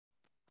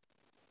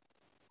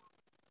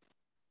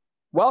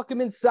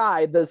Welcome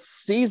inside the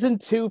season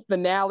 2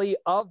 finale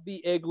of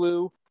the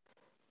Igloo.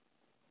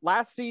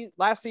 Last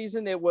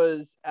season, it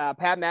was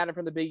Pat Madden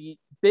from the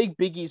Big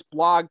East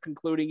blog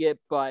concluding it,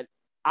 but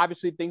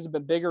obviously things have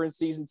been bigger in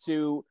season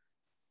 2.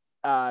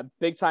 A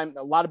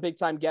lot of big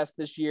time guests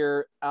this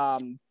year,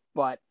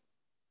 but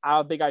I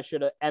don't think I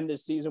should end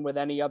this season with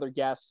any other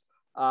guest.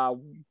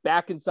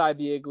 Back inside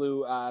the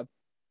Igloo,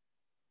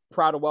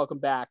 proud to welcome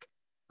back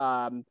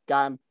guy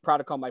I'm proud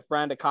to call my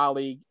friend, a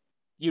colleague,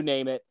 you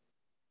name it.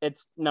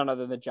 It's none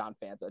other than John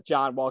Fanta.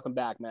 John, welcome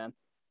back, man.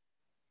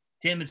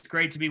 Tim, it's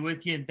great to be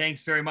with you, and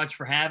thanks very much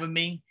for having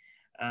me.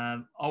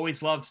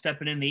 Always love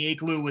stepping in the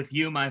Igloo with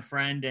you, my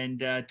friend,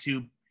 and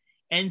to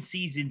end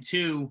season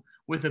 2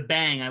 with a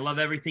bang. I love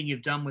everything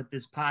you've done with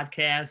this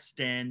podcast,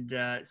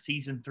 and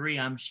season 3,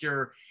 I'm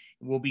sure,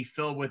 will be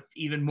filled with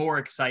even more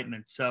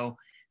excitement. So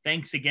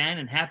thanks again,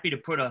 and happy to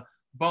put a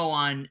bow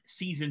on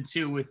season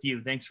 2 with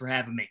you. Thanks for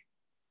having me.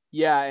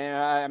 Yeah, and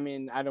I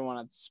mean, I don't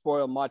want to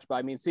spoil much, but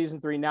I mean,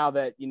 season 3, now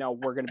that,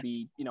 we're going to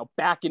be,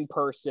 back in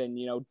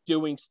person,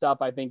 doing stuff,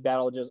 I think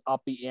that'll just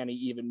up the ante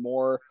even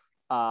more.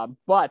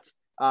 But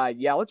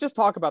let's just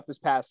talk about this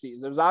past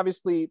season. It was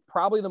obviously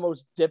probably the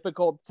most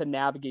difficult to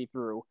navigate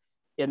through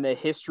in the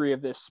history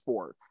of this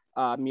sport.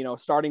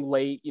 Starting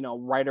late, it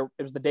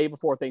was the day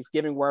before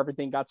Thanksgiving where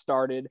everything got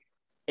started.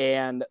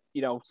 And,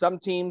 some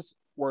teams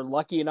were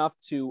lucky enough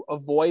to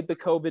avoid the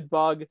COVID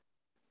bug.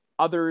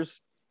 Others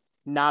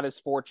not as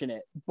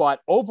fortunate.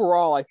 But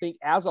overall, I think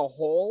as a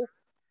whole,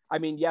 I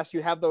mean, yes,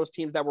 you have those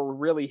teams that were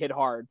really hit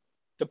hard.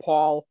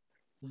 DePaul,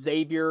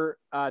 Xavier,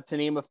 to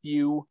name a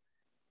few.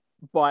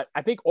 But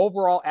I think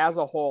overall, as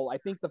a whole, I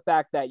think the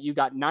fact that you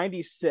got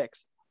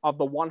 96 of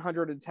the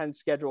 110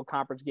 scheduled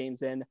conference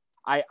games in,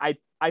 I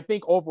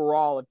think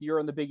overall, if you're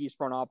in the Big East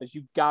front office,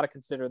 you've got to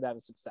consider that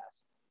a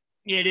success.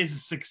 It is a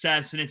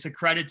success, and it's a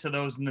credit to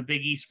those in the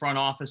Big East front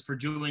office for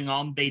doing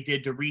all they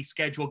did to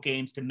reschedule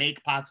games, to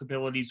make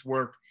possibilities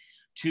work,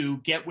 to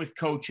get with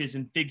coaches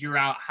and figure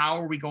out how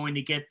are we going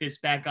to get this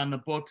back on the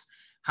books?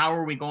 How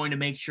are we going to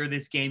make sure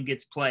this game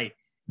gets played?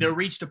 There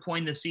reached a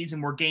point in the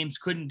season where games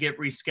couldn't get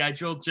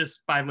rescheduled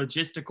just by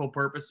logistical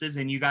purposes,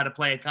 and you got to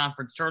play a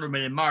conference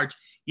tournament in March.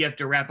 You have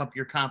to wrap up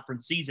your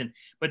conference season.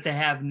 But to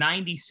have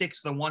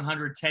 96 of the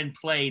 110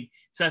 played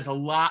says a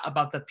lot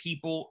about the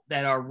people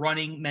that are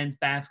running men's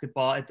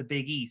basketball at the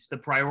Big East. The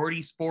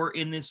priority sport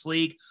in this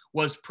league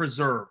was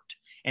preserved,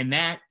 and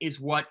that is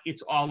what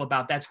it's all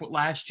about. That's what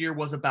last year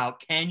was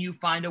about. Can you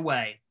find a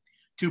way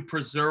to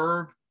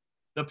preserve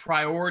the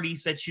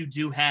priorities that you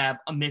do have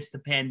amidst the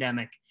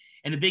pandemic?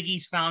 And the Big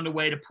East found a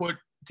way to put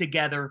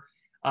together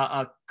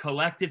a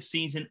collective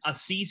season, a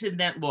season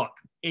that, look,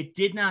 it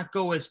did not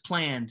go as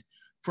planned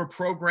for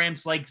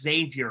programs like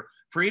Xavier,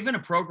 for even a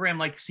program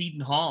like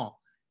Seton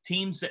Hall,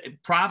 teams,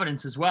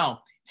 Providence as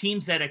well,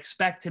 teams that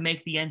expect to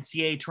make the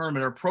NCAA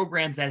tournament, or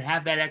programs that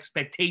have that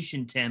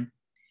expectation, Tim,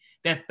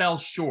 that fell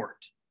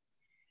short.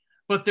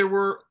 But there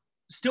were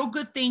still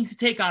good things to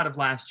take out of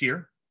last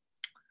year.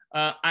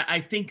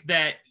 I think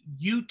that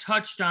you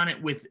touched on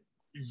it with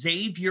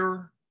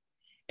Xavier.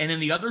 And then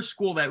the other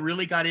school that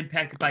really got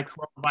impacted by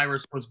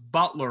coronavirus was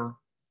Butler.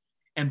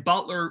 And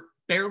Butler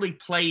barely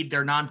played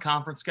their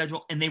non-conference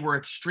schedule, and they were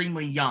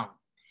extremely young.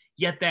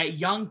 Yet that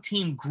young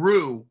team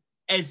grew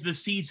as the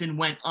season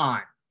went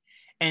on.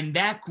 And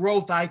that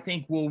growth, I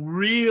think, will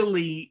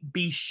really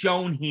be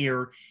shown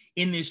here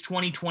in this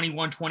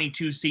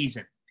 2021-22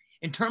 season.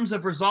 In terms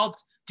of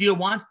results, do you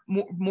want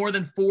more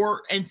than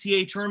 4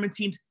 NCAA tournament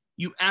teams?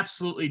 You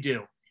absolutely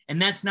do. And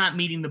that's not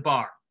meeting the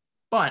bar.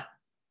 But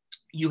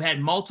you had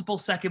multiple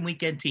second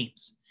weekend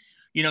teams.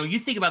 You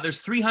think about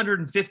there's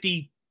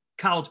 350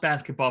 college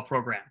basketball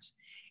programs.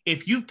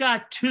 If you've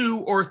got 2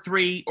 or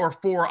 3 or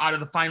 4 out of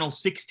the final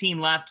 16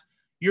 left,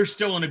 you're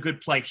still in a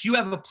good place. You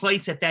have a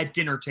place at that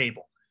dinner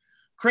table.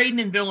 Creighton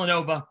and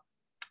Villanova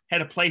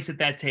had a place at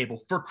that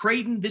table. For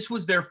Creighton, this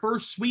was their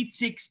first Sweet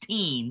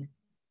 16,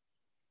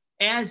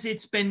 as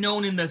it's been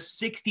known in the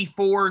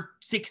 64,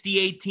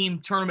 68 team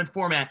tournament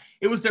format.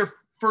 It was their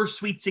first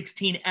Sweet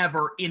 16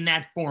 ever in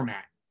that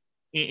format,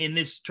 in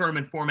this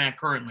tournament format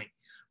currently.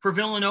 For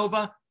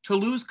Villanova, to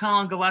lose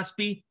Colin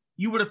Gillespie,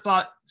 you would have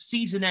thought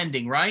season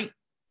ending, right?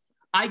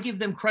 I give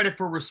them credit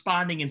for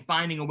responding and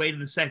finding a way to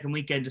the second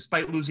weekend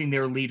despite losing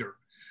their leader.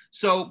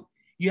 So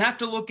you have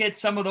to look at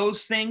some of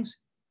those things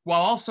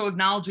while also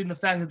acknowledging the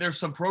fact that there's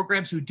some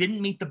programs who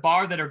didn't meet the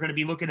bar that are going to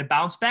be looking to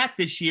bounce back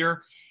this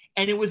year.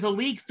 And it was a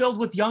league filled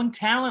with young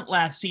talent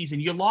last season.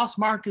 You lost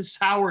Marcus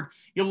Howard.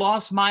 You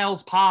lost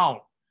Miles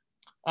Powell.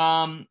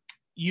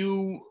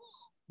 You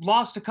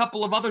lost a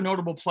couple of other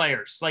notable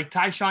players like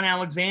Tyshawn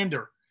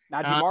Alexander.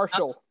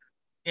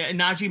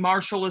 Najee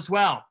Marshall as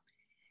well.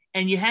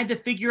 And you had to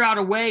figure out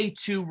a way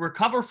to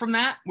recover from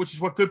that, which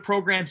is what good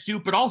programs do,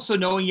 but also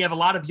knowing you have a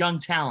lot of young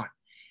talent.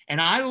 And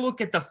I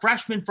look at the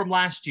freshmen from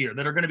last year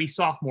that are going to be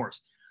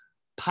sophomores,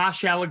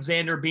 Posh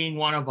Alexander being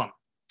one of them,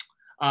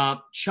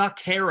 Chuck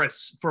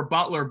Harris for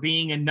Butler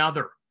being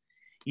another.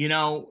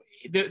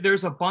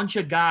 There's a bunch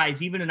of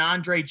guys, even an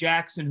Andre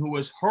Jackson who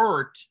was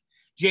hurt,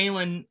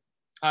 Jalen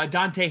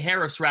Dante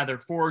Harris, rather,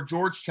 for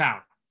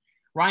Georgetown.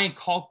 Ryan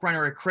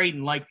Kalkbrenner at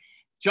Creighton, like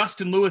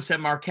Justin Lewis at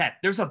Marquette.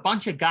 There's a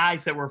bunch of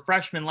guys that were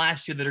freshmen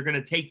last year that are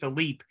going to take the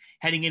leap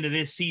heading into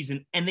this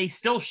season, and they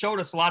still showed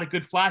us a lot of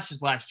good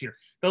flashes last year.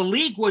 The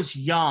league was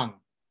young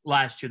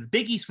last year. The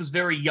Big East was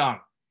very young.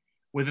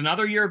 With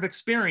another year of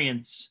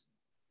experience,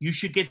 you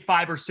should get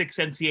 5 or 6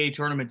 NCAA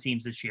tournament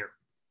teams this year.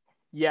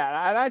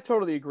 Yeah, and I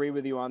totally agree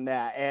with you on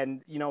that.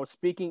 And,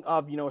 speaking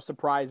of,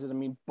 surprises, I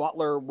mean,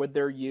 Butler with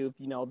their youth,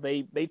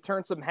 they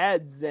turned some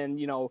heads and,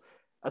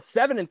 a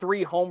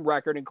 7-3 home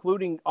record,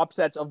 including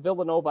upsets of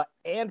Villanova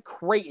and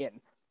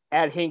Creighton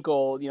at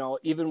Hinkle.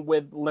 Even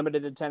with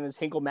limited attendance,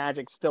 Hinkle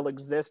Magic still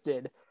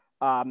existed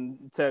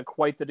to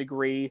quite the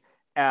degree.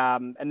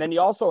 And then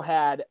you also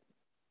had,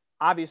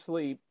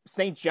 obviously,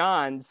 St.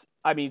 John's.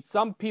 I mean,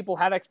 some people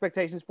had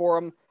expectations for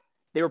them.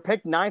 They were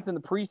picked 9th in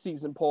the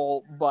preseason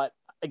poll, but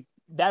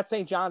that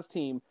St. John's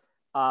team,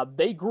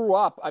 they grew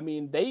up. I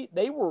mean, they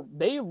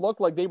looked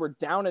like they were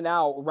down and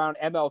out around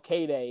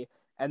MLK Day,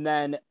 and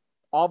then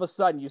all of a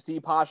sudden you see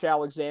Posh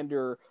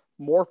Alexander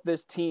morph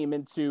this team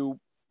into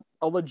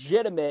a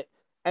legitimate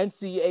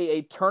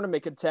NCAA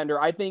tournament contender.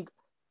 I think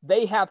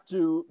they have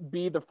to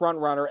be the front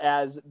runner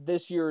as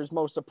this year's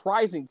most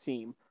surprising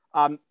team.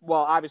 Well,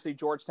 obviously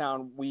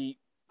Georgetown,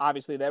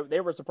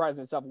 they were surprising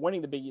themselves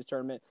winning the Big East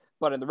tournament,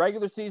 but in the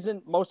regular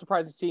season, most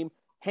surprising team,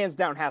 hands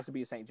down, has to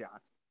be St.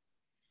 John's.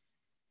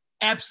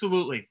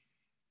 Absolutely.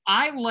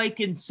 I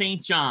liken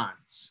St.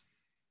 John's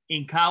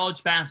in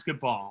college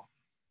basketball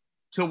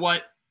to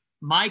what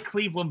my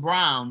Cleveland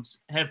Browns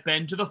have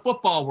been to the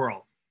football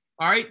world.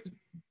 All right?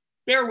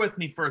 Bear with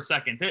me for a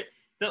second.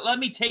 Let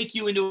me take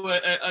you into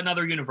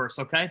another universe,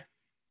 okay?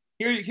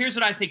 Here's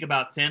what I think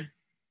about, Tim.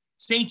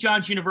 St.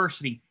 John's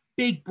University,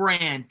 big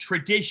brand,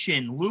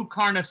 tradition, Lou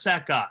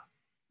Carnesecca.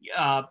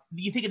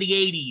 You think of the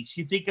 80s.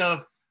 You think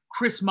of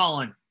Chris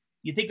Mullen.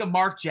 You think of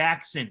Mark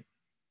Jackson.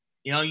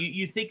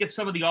 You think of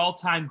some of the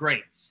all-time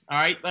greats. All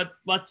right,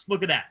 let's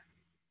look at that.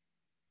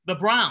 The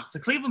Browns,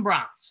 the Cleveland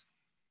Browns.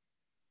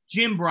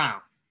 Jim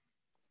Brown.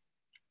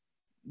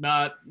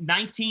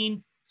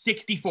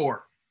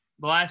 1964,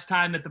 the last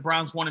time that the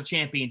Browns won a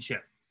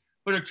championship.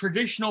 But a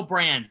traditional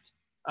brand,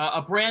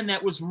 a brand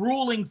that was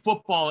ruling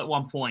football at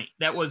one point,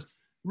 that was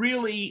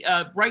really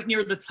right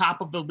near the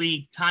top of the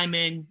league, time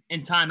in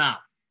and time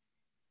out.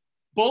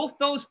 Both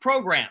those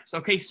programs,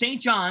 okay,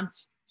 St.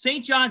 John's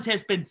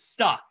has been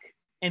stuck,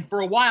 and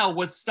for a while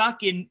was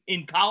stuck in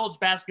college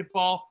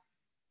basketball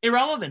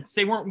irrelevance.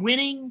 They weren't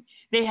winning.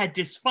 They had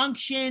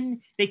dysfunction.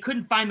 They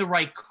couldn't find the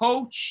right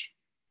coach.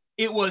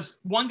 It was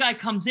one guy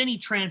comes in, he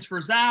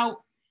transfers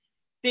out.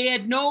 They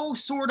had no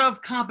sort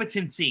of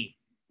competency.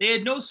 They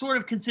had no sort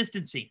of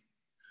consistency.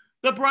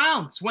 The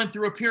Browns went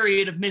through a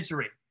period of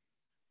misery.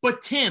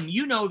 But Tim,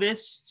 you know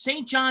this.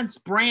 St. John's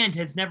brand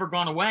has never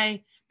gone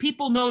away.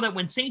 People know that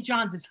when St.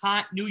 John's is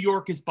hot, New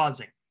York is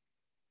buzzing.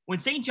 When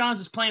St.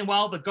 John's is playing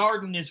well, the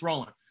Garden is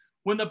rolling.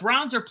 When the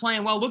Browns are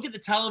playing well, look at the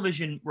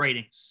television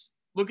ratings.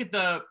 Look at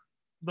the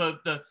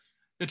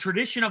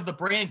tradition of the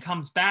brand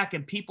comes back,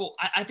 and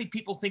I think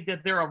people think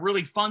that they're a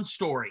really fun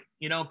story.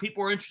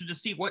 People are interested to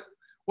see what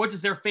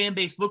does their fan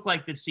base look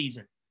like this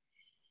season.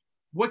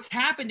 What's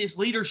happened is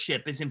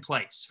leadership is in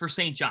place for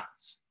St.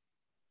 John's.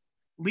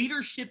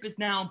 Leadership is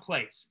now in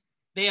place.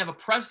 They have a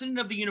president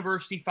of the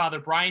university, Father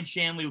Brian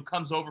Shanley, who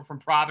comes over from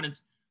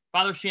Providence.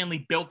 Father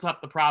Shanley built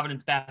up the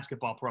Providence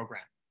basketball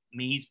program. I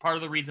mean, he's part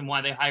of the reason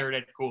why they hired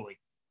Ed Cooley.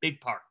 Big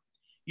part.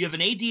 You have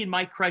an AD in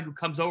Mike Craig who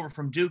comes over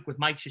from Duke with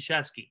Mike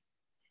Krzyzewski.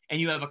 And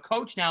you have a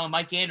coach now in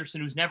Mike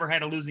Anderson who's never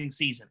had a losing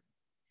season.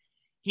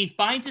 He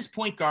finds his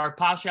point guard,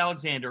 Posh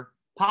Alexander.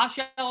 Posh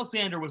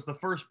Alexander was the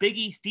first Big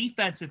East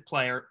defensive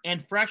player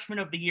and freshman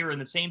of the year in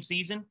the same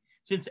season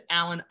since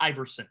Allen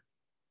Iverson.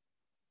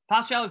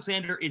 Posh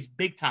Alexander is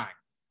big time.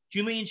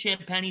 Julian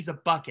Champagne's a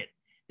bucket.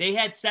 They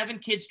had 7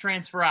 kids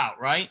transfer out,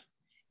 right?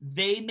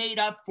 They made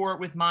up for it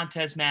with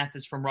Montez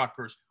Mathis from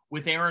Rutgers,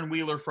 with Aaron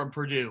Wheeler from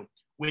Purdue,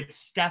 with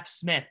Steph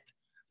Smith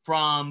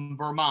from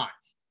Vermont.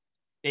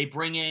 They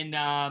bring in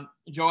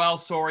Joel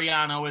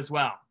Soriano as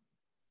well,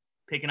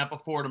 picking up a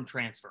Fordham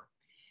transfer.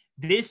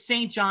 This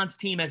St. John's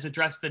team has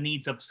addressed the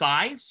needs of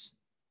size.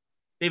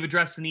 They've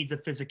addressed the needs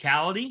of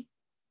physicality.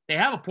 They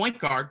have a point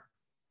guard.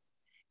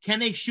 Can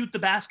they shoot the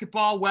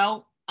basketball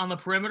well on the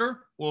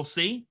perimeter? We'll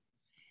see.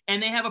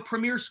 And they have a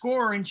premier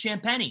scorer in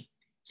Champagnie.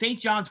 St.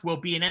 John's will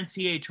be an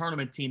NCAA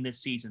tournament team this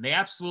season. They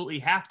absolutely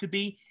have to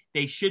be.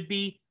 They should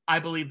be. I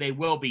believe they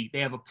will be.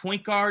 They have a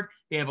point guard.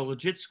 They have a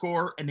legit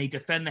scorer, and they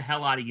defend the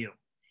hell out of you.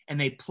 And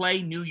they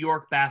play New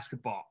York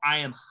basketball. I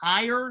am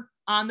higher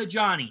on the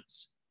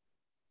Johnnies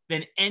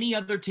than any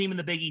other team in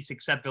the Big East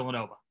except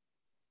Villanova.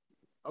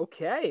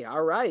 Okay,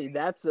 all right.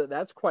 That's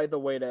quite the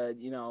way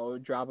to,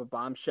 drop a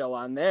bombshell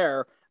on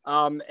there.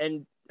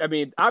 And I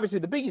mean, obviously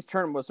the Big East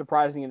tournament was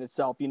surprising in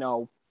itself.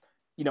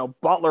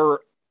 Butler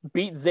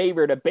beat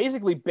Xavier to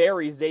basically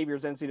bury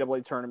Xavier's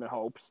NCAA tournament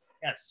hopes.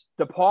 Yes.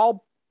 DePaul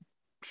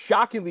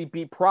shockingly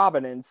beat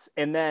Providence.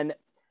 And then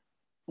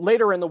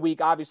later in the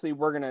week, obviously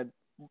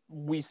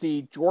we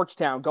see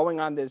Georgetown going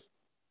on this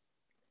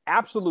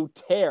absolute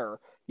tear.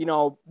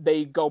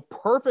 They go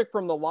perfect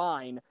from the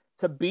line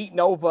to beat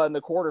Nova in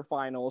the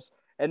quarterfinals,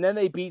 and then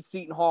they beat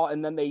Seton Hall,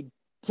 and then they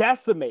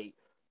decimate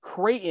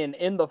Creighton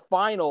in the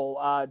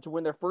final to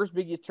win their first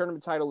Big East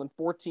tournament title in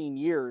 14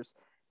 years.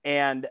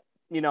 And,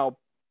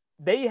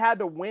 they had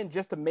to win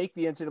just to make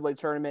the NCAA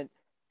tournament,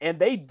 and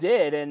they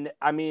did. And,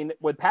 I mean,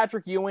 with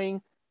Patrick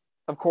Ewing,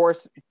 of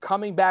course,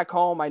 coming back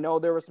home, I know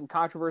there was some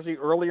controversy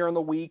earlier in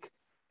the week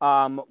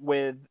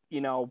with,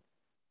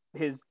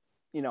 his,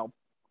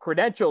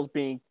 credentials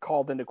being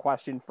called into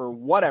question for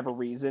whatever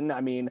reason.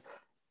 I mean,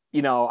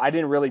 I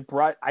didn't really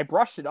I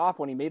brushed it off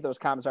when he made those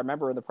comments. I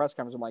remember in the press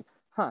conference, I'm like,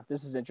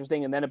 this is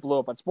interesting. And then it blew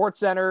up on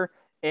SportsCenter.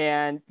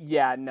 And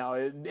yeah,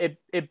 no,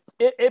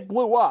 it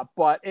blew up.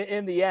 But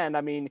in the end,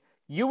 I mean,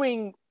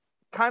 Ewing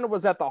kind of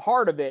was at the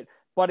heart of it,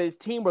 but his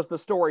team was the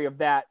story of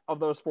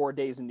those 4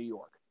 days in New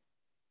York.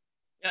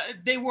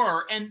 They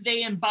were, and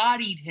they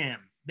embodied him.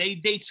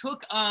 They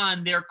took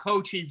on their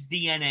coach's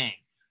DNA.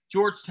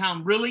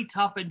 Georgetown really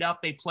toughened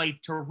up. They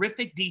played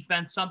terrific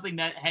defense, something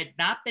that had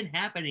not been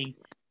happening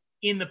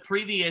in the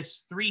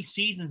previous 3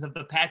 seasons of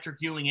the Patrick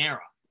Ewing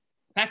era.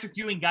 Patrick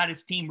Ewing got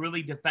his team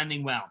really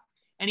defending well.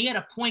 And he had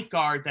a point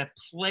guard that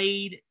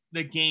played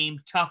the game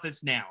tough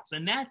as nails.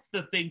 And that's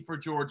the thing for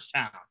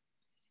Georgetown,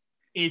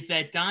 is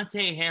that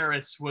Dante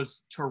Harris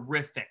was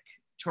terrific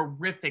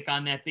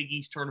on that Big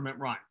East tournament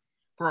run.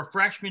 For a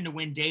freshman to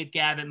win Dave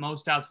Gavitt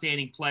Most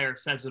Outstanding Player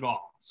says it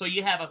all. So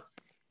you have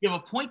a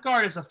point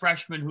guard as a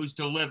freshman who's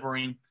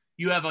delivering.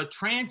 You have a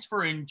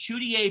transfer in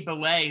Chudier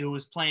Belay, who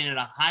was playing at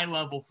a high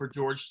level for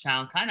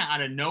Georgetown, kind of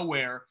out of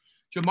nowhere.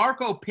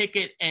 Jamarco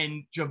Pickett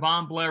and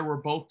Javon Blair were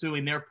both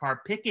doing their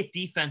part. Pickett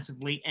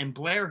defensively and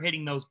Blair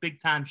hitting those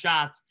big-time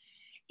shots.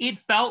 It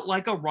felt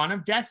like a run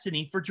of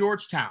destiny for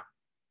Georgetown.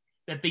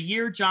 That the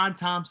year John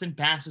Thompson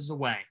passes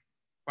away,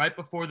 right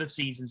before the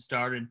season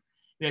started,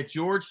 that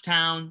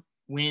Georgetown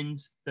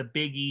wins the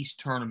Big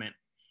East tournament.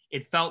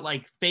 It felt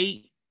like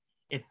fate.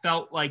 It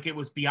felt like it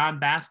was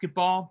beyond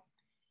basketball.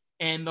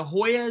 And the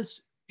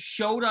Hoyas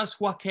showed us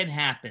what can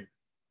happen.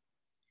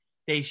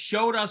 They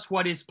showed us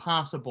what is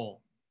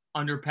possible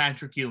under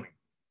Patrick Ewing.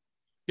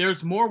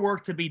 There's more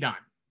work to be done.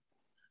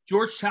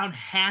 Georgetown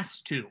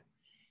has to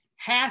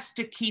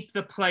keep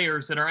the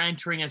players that are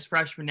entering as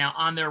freshmen now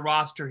on their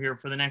roster here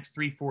for the next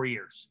 3-4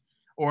 years.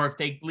 Or if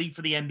they leave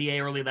for the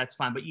NBA early, that's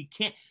fine. But you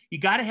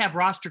got to have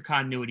roster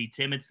continuity,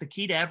 Tim. It's the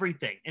key to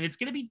everything. And it's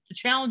going to be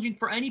challenging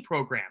for any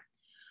program.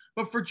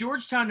 But for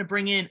Georgetown to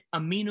bring in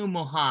Aminu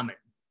Mohammed,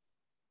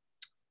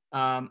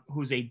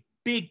 who's a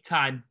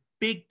big-time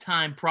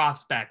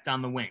prospect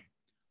on the wing.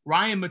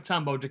 Ryan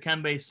Mutombo,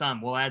 Dikembe's son,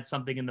 will add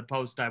something in the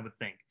post, I would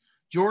think.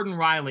 Jordan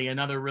Riley,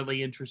 another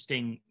really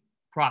interesting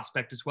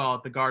prospect as well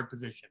at the guard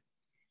position.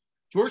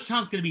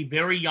 Georgetown's going to be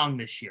very young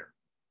this year.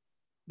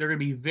 They're going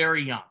to be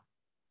very young.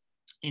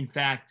 In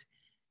fact,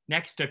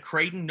 next to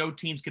Creighton, no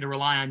team's going to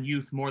rely on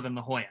youth more than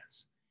the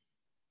Hoyas.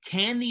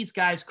 Can these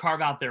guys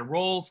carve out their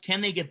roles?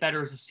 Can they get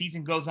better as the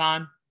season goes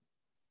on?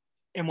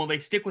 And will they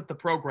stick with the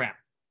program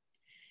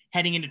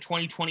heading into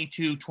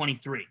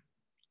 2022-23?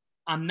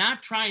 I'm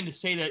not trying to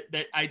say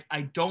that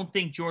I don't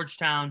think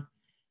Georgetown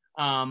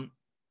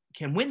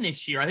can win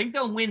this year. I think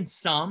they'll win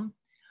some.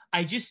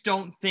 I just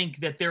don't think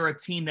that they're a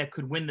team that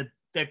could win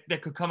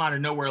that could come out of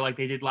nowhere like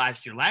they did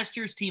last year. Last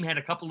year's team had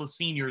a couple of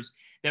seniors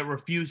that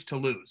refused to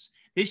lose.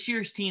 This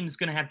year's team is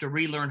going to have to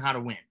relearn how to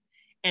win.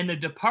 And the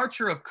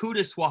departure of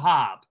Qudus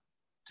Wahab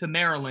to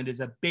Maryland is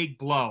a big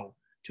blow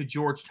to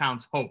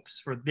Georgetown's hopes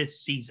for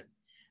this season.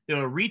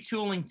 They're a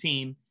retooling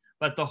team,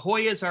 but the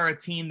Hoyas are a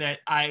team that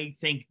I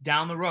think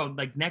down the road,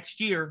 like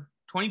next year,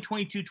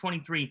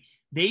 2022-23,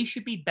 they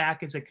should be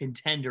back as a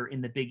contender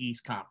in the Big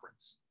East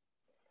Conference.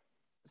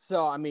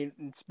 So, I mean,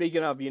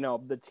 speaking of,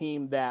 the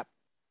team that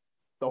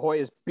the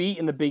Hoyas beat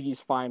in the Big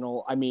East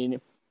final, I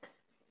mean,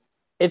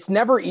 it's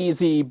never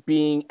easy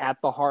being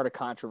at the heart of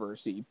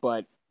controversy,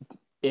 but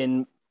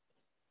in,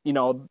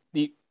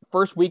 the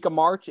first week of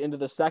March into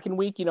the second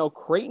week,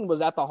 Creighton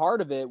was at the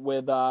heart of it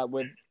with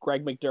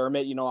Greg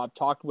McDermott. I've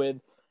talked with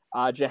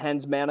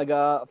Jahens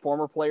Maniga, a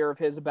former player of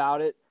his,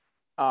 about it.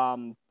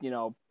 And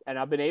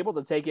I've been able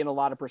to take in a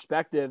lot of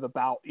perspective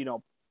about,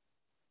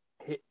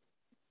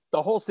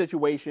 the whole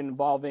situation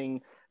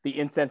involving the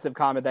insensitive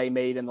comment that he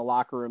made in the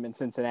locker room in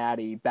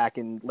Cincinnati back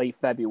in late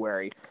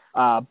February.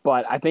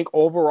 But I think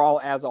overall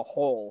as a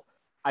whole,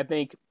 I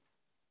think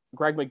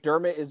Greg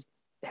McDermott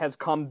has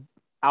come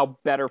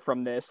out better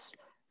from this.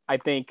 I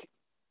think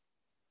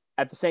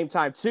at the same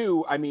time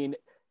too, I mean,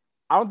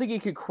 I don't think you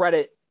could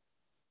credit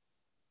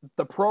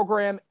the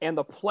program and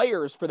the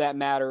players for that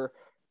matter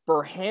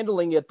for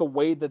handling it the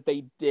way that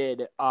they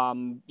did,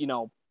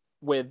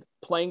 with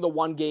playing the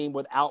one game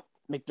without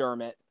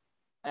McDermott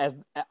as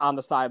on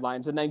the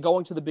sidelines and then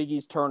going to the Big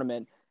East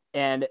tournament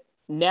and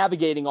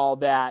navigating all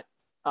that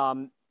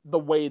the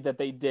way that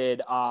they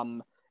did,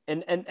 and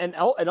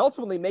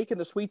ultimately making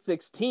the Sweet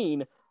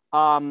 16.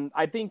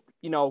 I think,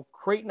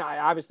 Creighton,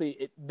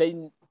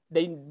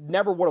 they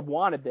never would have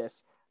wanted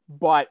this,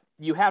 but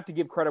you have to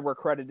give credit where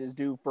credit is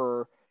due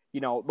for,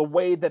 the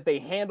way that they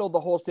handled the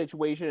whole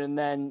situation, and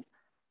then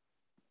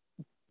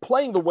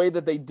playing the way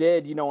that they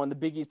did, in the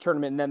Big East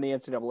tournament and then the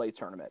NCAA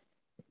tournament.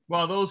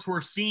 Well, those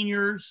were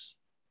seniors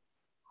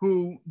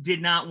who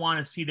did not want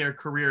to see their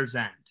careers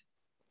end.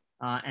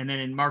 And then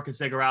in Marcus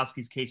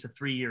Zagorowski's case, a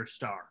 3-year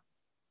star.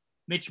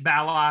 Mitch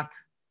Ballock,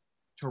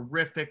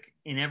 terrific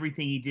in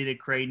everything he did at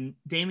Creighton.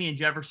 Damian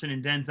Jefferson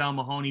and Denzel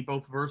Mahoney,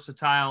 both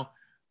versatile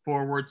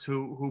forwards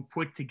who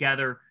put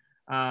together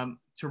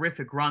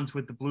terrific runs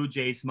with the Blue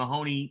Jays.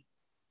 Mahoney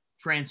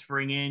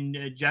transferring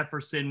in,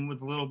 Jefferson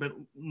with a little bit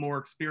more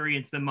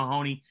experience than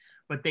Mahoney,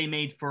 but they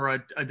made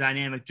for a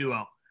dynamic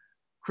duo.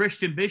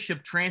 Christian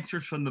Bishop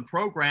transfers from the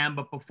program,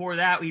 but before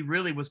that, he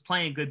really was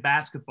playing good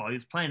basketball. He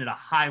was playing at a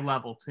high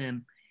level,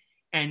 Tim.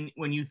 And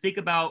when you think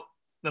about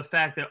the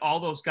fact that all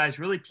those guys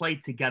really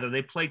played together,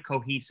 they played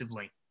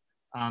cohesively,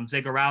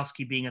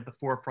 Zagorowski being at the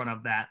forefront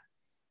of that.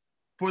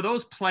 For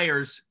those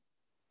players,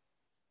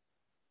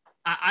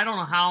 I don't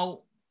know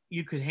how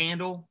you could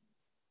handle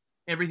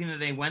everything that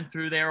they went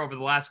through there over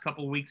the last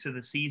couple of weeks of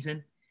the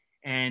season.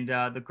 And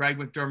the Greg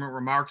McDermott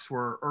remarks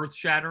were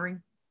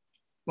earth-shattering.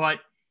 But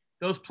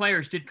those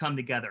players did come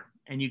together.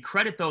 And you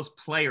credit those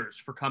players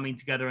for coming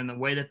together in the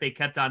way that they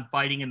kept on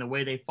fighting and the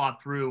way they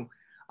fought through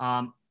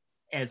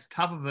as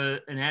tough of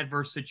an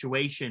adverse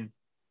situation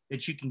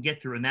that you can get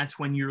through. And that's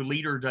when your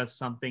leader does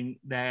something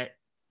that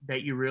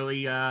you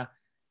really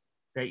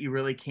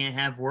can't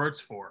have words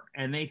for.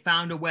 And they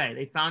found a way.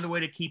 They found a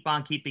way to keep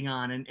on keeping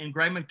on. And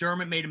Greg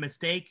McDermott made a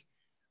mistake,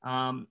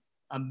 a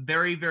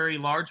very, very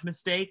large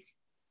mistake.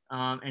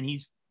 And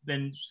he's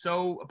been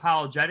so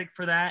apologetic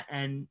for that.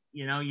 And,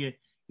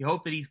 you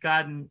hope that he's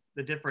gotten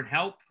the different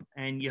help,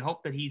 and you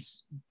hope that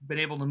he's been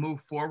able to move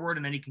forward,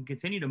 and then he can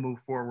continue to move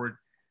forward,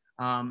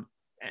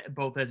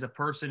 both as a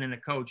person and a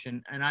coach.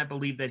 And I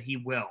believe that he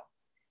will.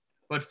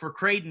 But for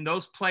Creighton,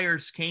 those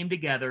players came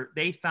together.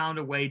 They found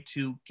a way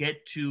to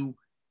get to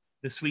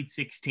the Sweet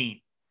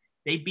 16.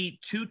 They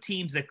beat 2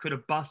 teams that could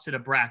have busted a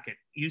bracket,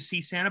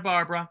 UC Santa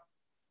Barbara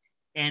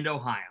and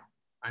Ohio.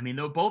 I mean,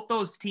 both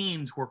those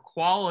teams were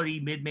quality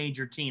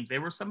mid-major teams. They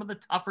were some of the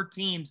tougher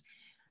teams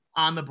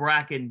on the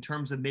bracket in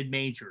terms of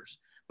mid-majors.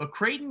 But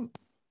Creighton,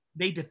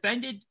 they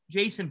defended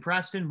Jason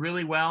Preston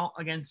really well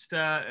against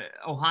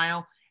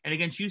Ohio, and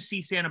against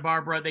UC Santa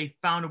Barbara, they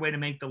found a way to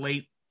make the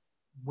late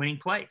winning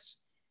plays.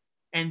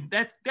 And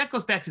that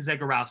goes back to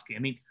Zagorowski. I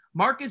mean,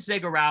 Marcus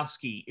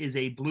Zagorowski is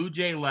a Blue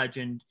Jay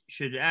legend,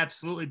 should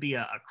absolutely be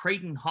a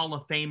Creighton Hall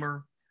of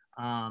Famer,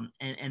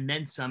 and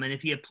then some. And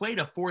if he had played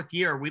a 4th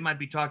year, we might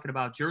be talking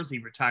about jersey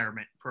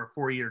retirement for a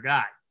 4-year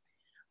guy.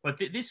 But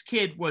this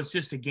kid was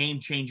just a game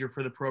changer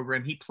for the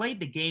program. He played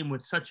the game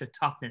with such a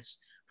toughness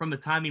from the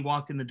time he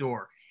walked in the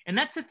door. And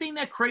that's the thing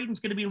that Creighton's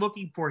going to be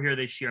looking for here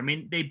this year. I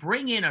mean, they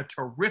bring in a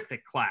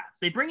terrific class.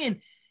 They bring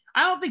in,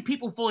 I don't think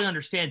people fully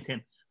understand,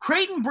 Tim.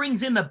 Creighton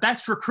brings in the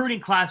best recruiting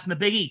class in the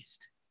Big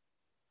East.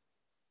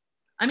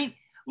 I mean,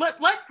 let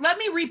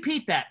me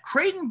repeat that.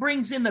 Creighton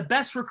brings in the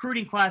best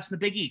recruiting class in the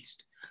Big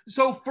East.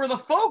 So for the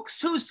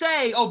folks who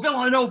say, oh,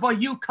 Villanova,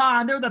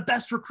 UConn, they're the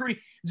best recruiting,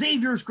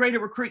 Xavier's great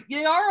at recruiting,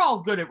 they are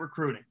all good at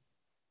recruiting.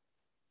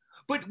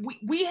 But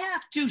we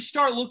have to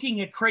start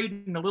looking at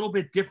Creighton a little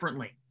bit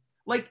differently.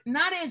 Like,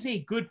 not as a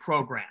good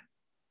program.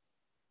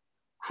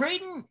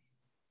 Creighton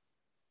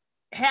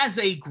has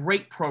a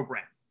great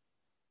program.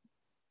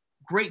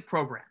 Great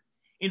program.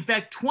 In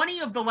fact,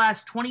 20 of the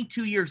last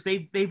 22 years,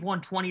 they've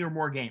won 20 or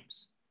more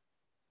games.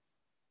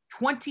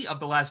 20 of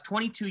the last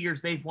 22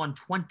 years, they've won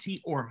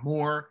 20 or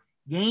more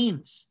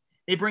games.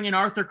 They bring in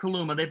Arthur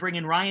Kaluma. They bring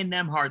in Ryan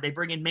Nemhard. They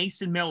bring in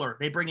Mason Miller.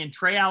 They bring in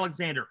Trey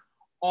Alexander,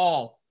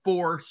 all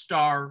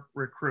 4-star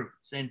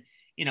recruits. And,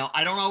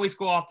 I don't always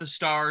go off the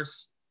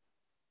stars.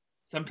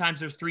 Sometimes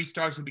there's 3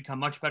 stars who become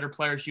much better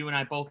players. You and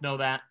I both know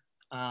that.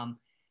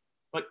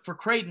 But for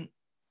Creighton,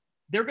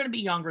 they're going to be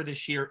younger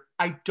this year.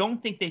 I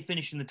don't think they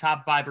finish in the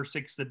top 5 or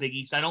 6 of the Big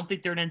East. I don't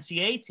think they're an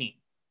NCAA team.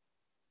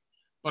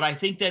 But I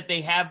think that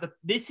they have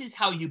this is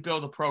how you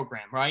build a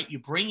program, right? You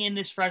bring in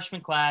this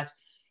freshman class,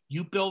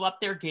 you build up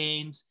their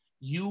games,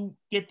 you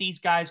get these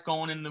guys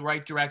going in the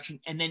right direction,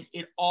 and then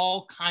it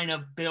all kind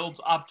of builds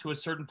up to a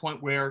certain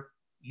point where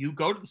you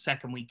go to the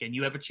second weekend,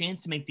 you have a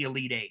chance to make the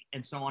Elite 8,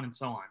 and so on and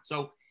so on.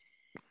 So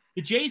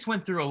the Jays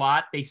went through a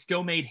lot. They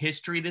still made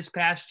history this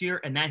past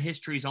year, and that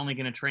history is only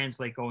going to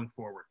translate going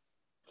forward.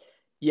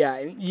 Yeah,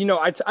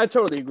 I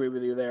totally agree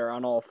with you there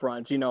on all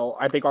fronts.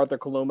 I think Arthur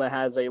Kaluma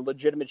has a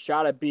legitimate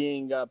shot at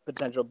being a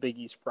potential Big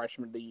East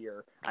freshman of the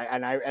year.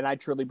 I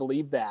truly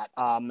believe that.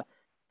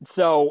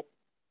 So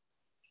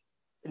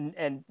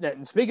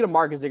speaking of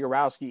Marcus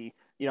Zagorowski,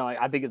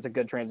 I think it's a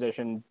good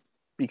transition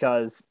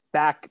because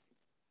back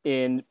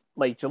in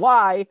late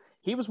July,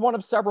 he was one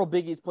of several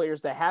Big East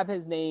players to have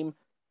his name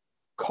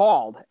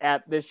called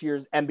at this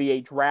year's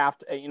NBA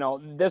draft.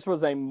 This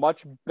was a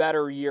much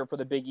better year for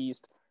the Big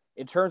East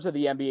in terms of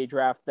the NBA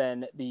draft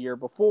than the year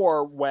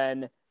before,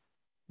 when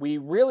we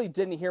really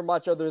didn't hear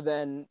much other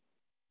than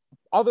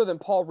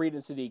Paul Reed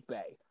and Sadiq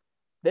Bey.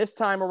 This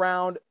time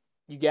around,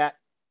 you get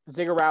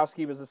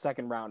Zagorowski was a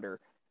second rounder,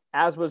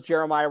 as was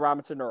Jeremiah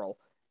Robinson Earl,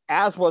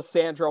 as was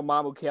Sandro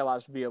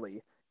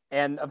Mamukelashvili.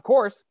 And of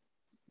course,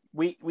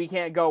 we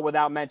can't go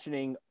without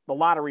mentioning the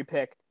lottery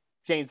pick,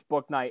 James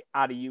Bouknight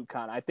out of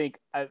UConn. I think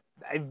as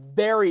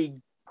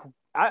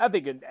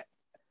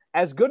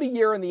good a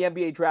year in the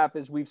NBA draft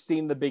as we've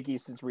seen the Big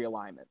East since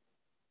realignment.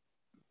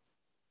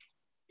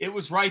 It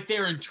was right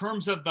there in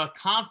terms of the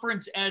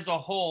conference as a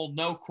whole,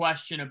 no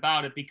question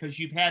about it, because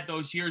you've had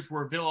those years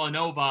where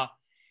Villanova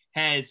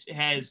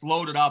has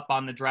loaded up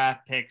on the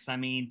draft picks. I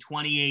mean,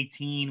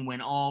 2018,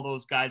 when all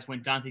those guys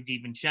went, Dante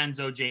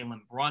DiVincenzo,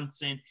 Jalen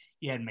Brunson,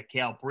 you had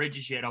Mikal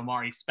Bridges, you had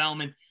Omari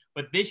Spellman,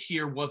 but this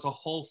year was a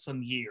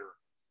wholesome year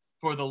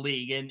for the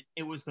league, and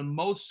it was the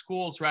most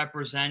schools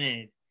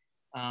represented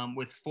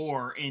with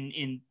 4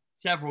 in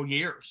several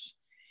years.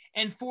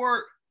 And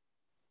for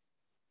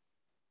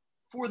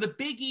the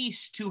Big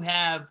East to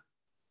have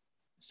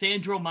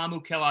Sandro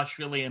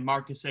Mamukelashvili and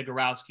Marcus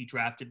Zegarowski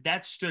drafted,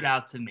 that stood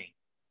out to me.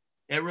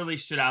 It really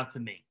stood out to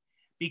me,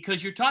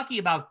 because you're talking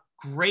about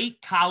great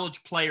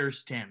college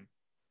players, Tim,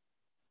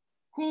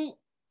 who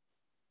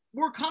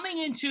were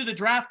coming into the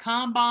draft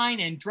combine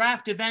and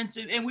draft events,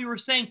 and we were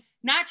saying,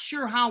 not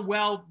sure how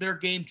well their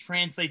game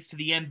translates to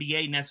the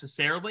NBA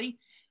necessarily,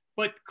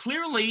 but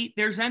clearly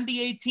there's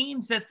NBA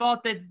teams that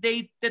thought that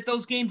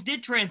those games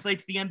did translate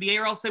to the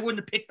NBA, or else they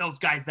wouldn't have picked those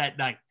guys that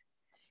night.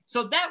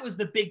 So that was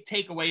the big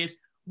takeaway, is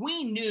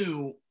we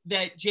knew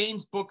that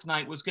James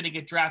Bouknight was going to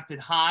get drafted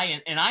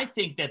high, and I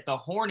think that the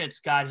Hornets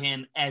got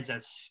him as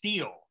a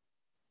steal.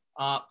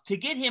 To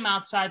get him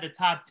outside the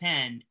top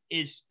 10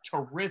 is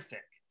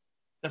terrific.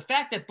 The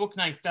fact that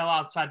Bouknight fell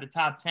outside the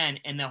top 10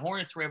 and the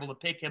Hornets were able to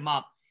pick him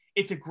up,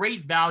 it's a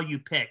great value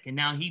pick, and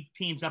now he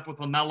teams up with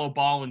LaMelo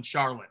Ball in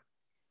Charlotte.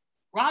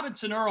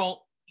 Robinson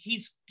Earl,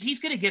 he's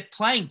going to get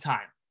playing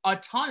time, a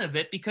ton of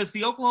it, because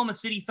the Oklahoma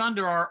City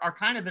Thunder are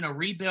kind of in a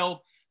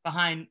rebuild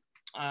behind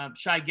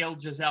Shai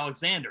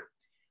Gilgeous-Alexander.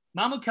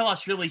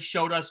 Mamukelashvili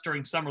showed us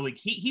during Summer League.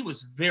 He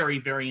was very,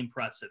 very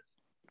impressive.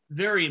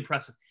 Very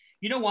impressive.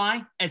 You know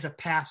why? As a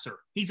passer,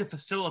 he's a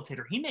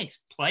facilitator. He makes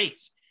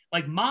plays.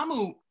 Like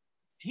Mamu,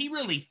 he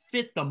really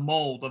fit the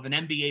mold of an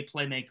NBA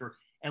playmaker,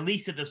 at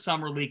least at the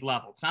Summer League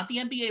level. It's not the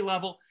NBA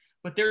level,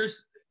 but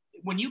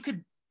when you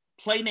could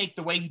play make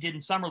the way he did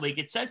in Summer League,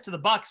 it says to the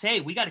Bucks,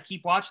 hey, we got to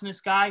keep watching this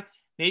guy.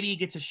 Maybe he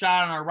gets a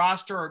shot on our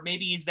roster, or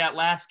maybe he's that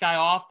last guy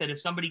off that if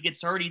somebody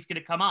gets hurt, he's going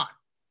to come on.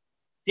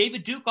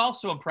 David Duke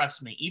also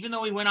impressed me. Even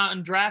though he went out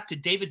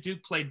undrafted, David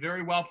Duke played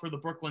very well for the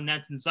Brooklyn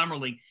Nets in Summer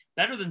League,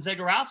 better than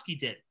Zegarowski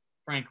did,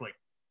 frankly.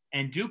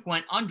 And Duke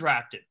went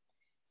undrafted.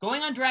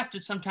 Going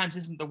undrafted sometimes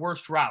isn't the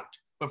worst route,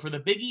 but for the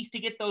Big East to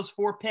get those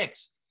 4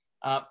 picks,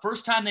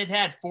 first time they'd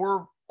had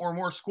 4 or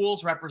more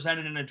schools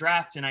represented in a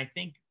draft in, I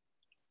think,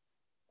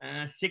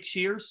 6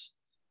 years.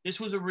 This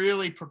was a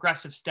really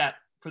progressive step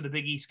for the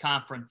Big East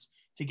Conference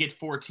to get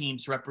 4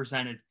 teams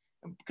represented.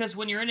 Because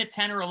when you're in a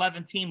 10 or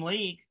 11 team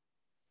league,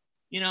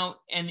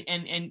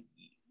 and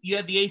you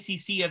have the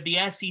ACC, you have the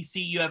SEC,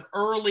 you have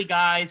early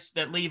guys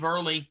that leave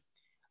early,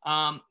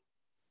 and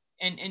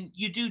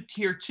you do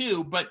tier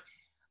 2, but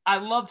I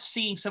love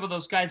seeing some of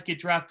those guys get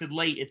drafted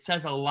late. It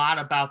says a lot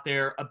about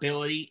their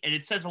ability, and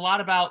it says a lot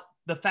about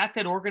the fact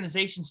that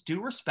organizations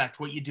do respect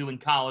what you do in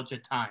college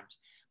at times.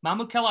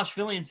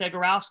 Mamukelashvili and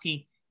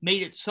Zegarowski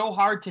made it so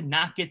hard to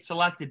not get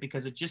selected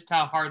because of just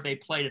how hard they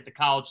played at the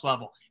college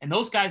level. And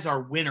those guys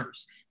are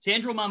winners.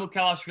 Sandro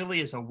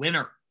Mamukelashvili is a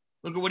winner.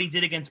 Look at what he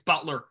did against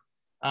Butler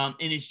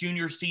in his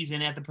junior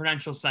season at the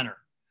Prudential Center.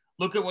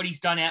 Look at what he's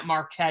done at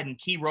Marquette in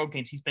key road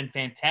games. He's been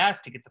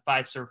fantastic at the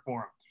Fiserv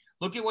Forum.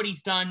 Look at what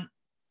he's done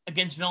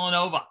against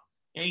Villanova.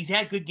 He's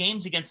had good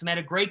games against them. Had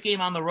a great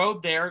game on the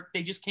road there.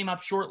 They just came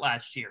up short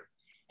last year.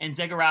 And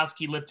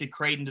Zegarowski lifted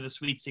Creighton to the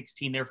Sweet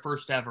 16, their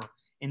first ever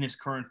in this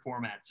current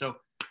format. So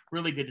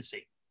really good to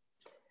see.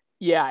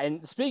 Yeah,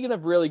 and speaking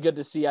of really good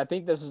to see, I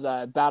think this is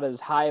about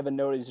as high of a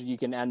note as you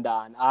can end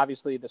on.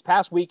 Obviously, this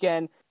past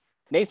weekend,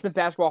 Naismith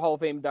Basketball Hall of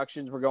Fame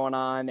inductions were going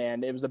on,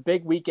 and it was a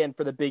big weekend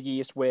for the Big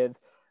East with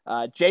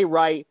Jay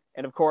Wright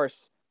and, of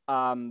course,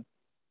 Val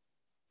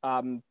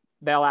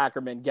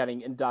Ackerman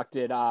getting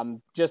inducted.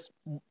 Just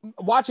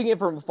watching it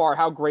from afar,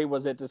 how great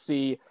was it to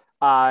see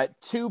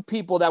 2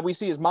 people that we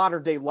see as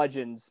modern-day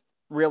legends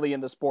really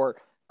in the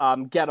sport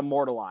get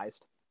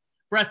immortalized?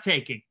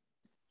 Breathtaking.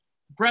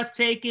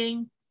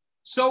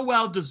 So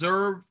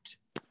well-deserved.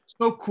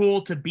 So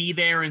cool to be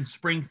there in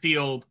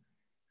Springfield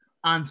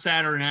on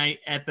Saturday night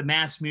at the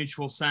Mass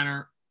Mutual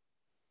Center.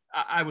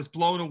 I was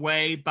blown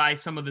away by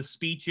some of the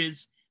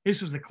speeches.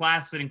 This was a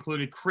class that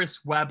included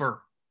Chris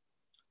Webber,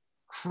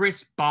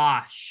 Chris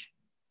Bosh,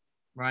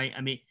 right?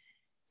 I mean,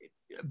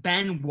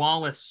 Ben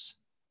Wallace,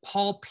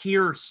 Paul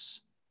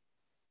Pierce,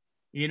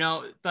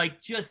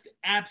 just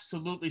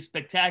absolutely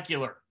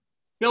spectacular.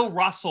 Bill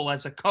Russell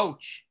as a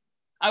coach.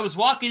 I was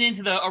walking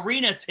into the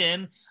arena,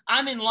 Tim.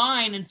 I'm in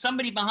line, and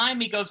somebody behind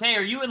me goes, hey,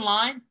 are you in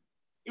line?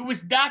 It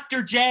was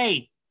Dr.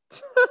 J.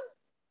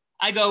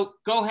 I go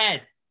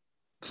ahead.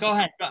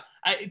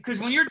 Because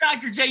when you're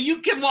Dr. J, you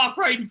can walk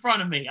right in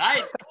front of me.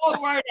 I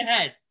go right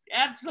ahead.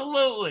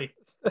 Absolutely.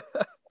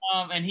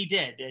 And he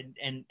did,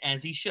 and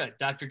as he should.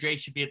 Dr. J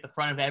should be at the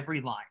front of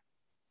every line.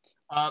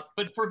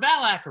 But for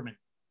Val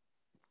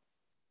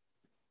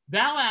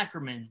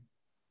Ackerman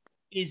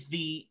is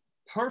the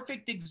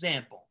perfect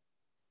example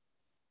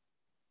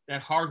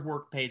that hard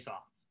work pays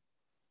off.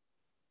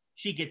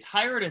 She gets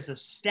hired as a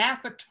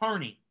staff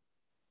attorney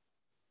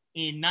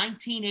in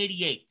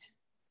 1988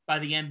 by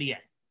the NBA.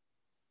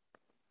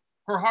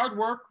 Her hard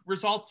work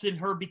results in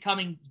her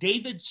becoming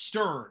David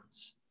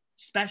Stern's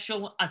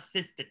special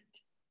assistant.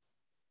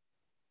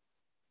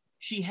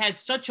 She has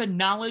such a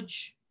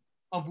knowledge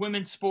of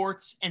women's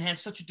sports and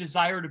has such a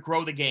desire to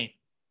grow the game.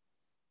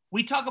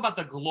 We talk about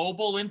the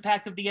global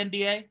impact of the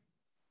NBA.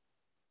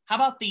 How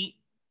about the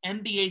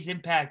NBA's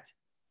impact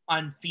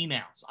on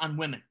females, on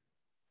women?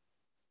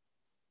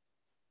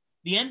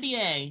 The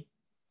NBA,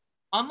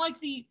 unlike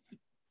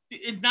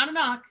it's not a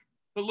knock,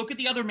 but look at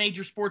the other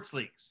major sports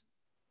leagues.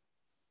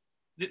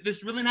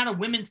 There's really not a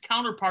women's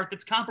counterpart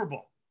that's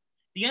comparable.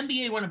 The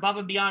NBA went above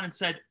and beyond and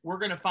said, we're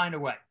going to find a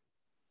way.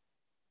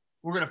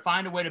 We're going to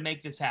find a way to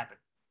make this happen.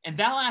 And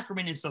Val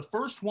Ackerman is the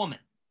first woman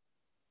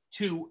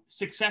to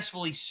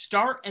successfully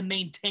start and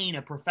maintain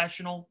a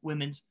professional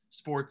women's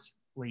sports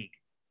league.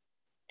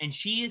 And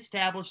she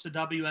established the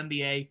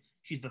WNBA.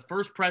 She's the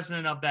first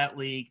president of that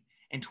league.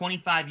 And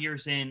 25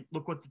 years in,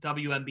 look what the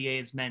WNBA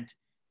has meant,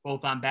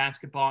 both on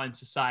basketball and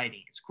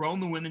society. It's grown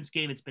the women's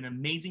game. It's been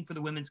amazing for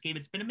the women's game.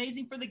 It's been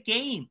amazing for the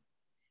game.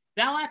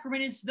 Val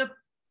Ackerman is the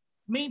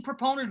main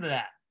proponent of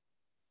that.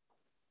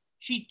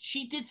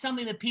 She did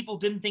something that people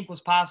didn't think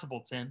was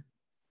possible, Tim.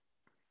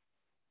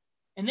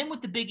 And then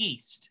with the Big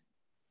East,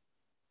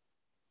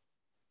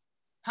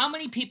 how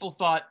many people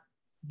thought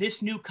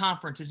this new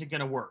conference isn't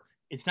going to work?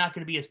 It's not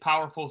going to be as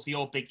powerful as the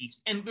old Big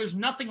East. And there's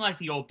nothing like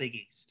the old Big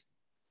East.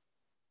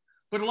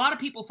 But a lot of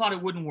people thought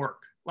it wouldn't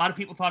work. A lot of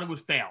people thought it would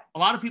fail. A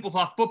lot of people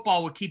thought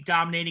football would keep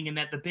dominating and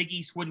that the Big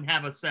East wouldn't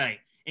have a say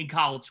in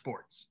college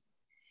sports.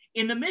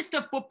 In the midst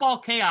of football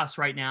chaos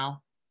right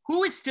now,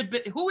 who is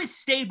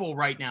stable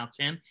right now,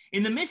 Tim?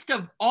 In the midst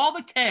of all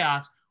the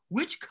chaos,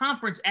 which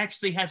conference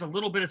actually has a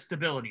little bit of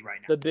stability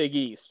right now? The Big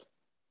East.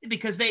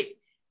 Because they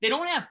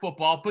don't have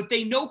football, but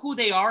they know who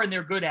they are and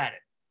they're good at it.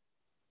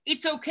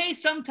 It's okay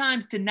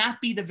sometimes to not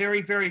be the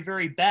very, very,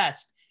 very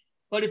best.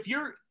 But if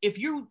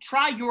you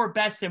try your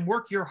best and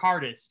work your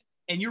hardest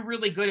and you're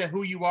really good at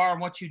who you are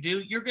and what you do,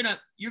 you're gonna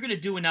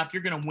do enough.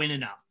 You're gonna win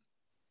enough.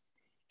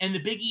 And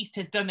the Big East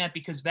has done that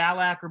because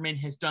Val Ackerman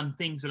has done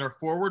things that are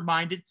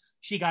forward-minded.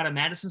 She got a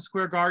Madison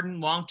Square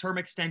Garden long-term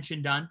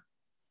extension done.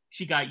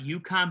 She got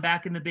UConn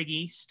back in the Big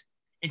East,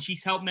 and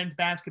she's helped men's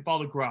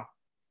basketball to grow.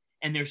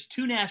 And there's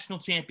 2 national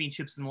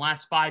championships in the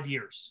last 5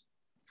 years.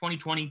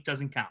 2020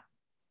 doesn't count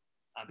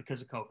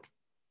because of COVID.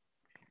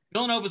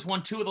 Villanova's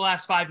won 2 of the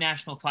last 5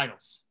 national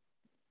titles.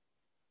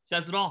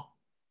 Says it all.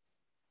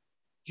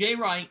 Jay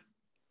Wright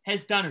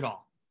has done it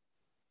all.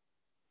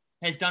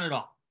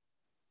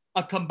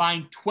 A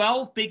combined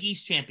 12 Big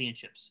East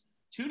championships,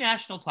 2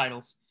 national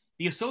titles,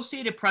 the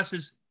Associated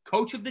Press's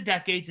Coach of the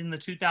Decades in the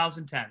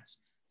 2010s,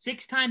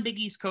 6-time Big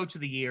East Coach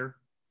of the Year,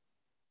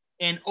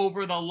 and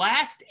over the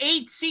last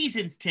 8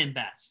 seasons, Tim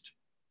Best,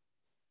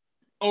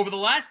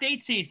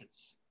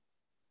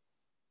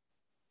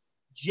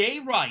 Jay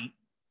Wright,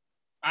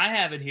 I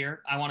have it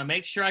here. I want to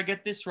make sure I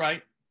get this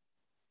right.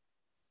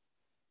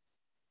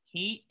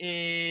 He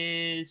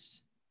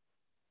is...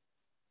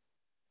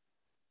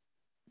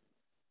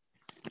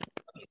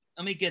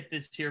 Let me get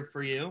this here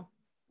for you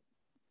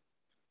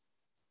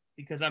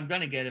because I'm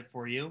going to get it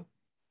for you.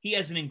 He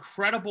has an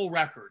incredible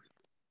record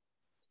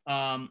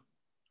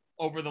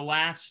over the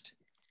last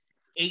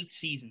 8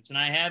 seasons. And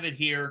I have it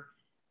here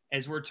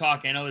as we're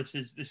talking. I know this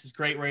is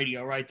great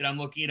radio, right, that I'm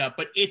looking it up.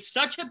 But it's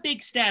such a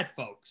big stat,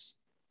 folks,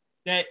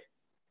 that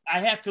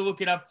I have to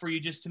look it up for you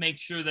just to make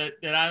sure that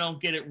I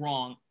don't get it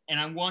wrong. And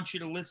I want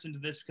you to listen to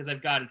this because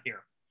I've got it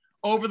here.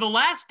 Over the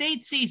last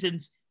 8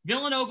 seasons,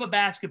 Villanova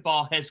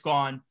basketball has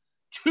gone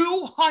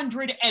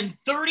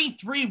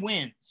 233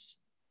 wins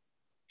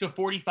to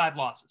 45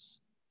 losses.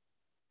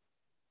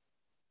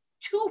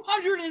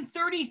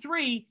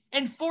 233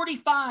 and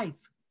 45.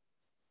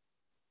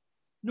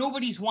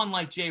 Nobody's won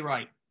like Jay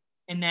Wright.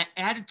 And that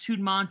attitude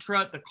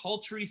mantra, the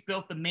culture he's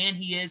built, the man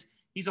he is,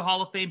 he's a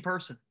Hall of Fame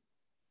person.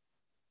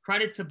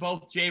 Credit to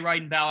both Jay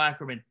Wright and Val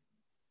Ackerman.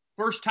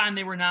 First time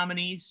they were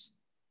nominees,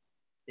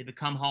 they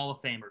become Hall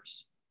of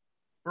Famers.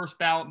 First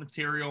ballot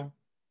material,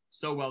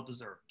 so well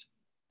deserved.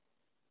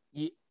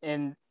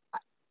 And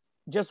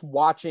just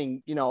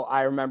watching,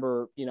 I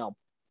remember,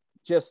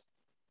 just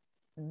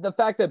the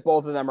fact that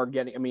both of them are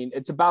getting,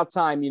 it's about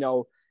time,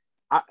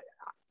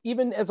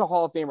 even as a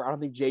Hall of Famer, I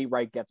don't think Jay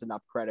Wright gets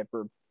enough credit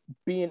for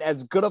being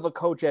as good of a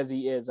coach as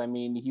he is.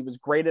 He was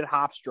great at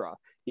Hofstra,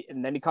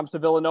 and then he comes to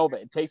Villanova.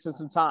 It takes him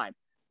some time,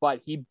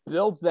 but he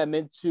builds them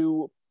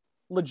into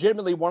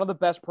legitimately one of the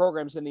best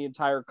programs in the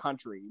entire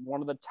country,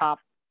 one of the top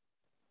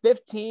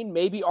 15,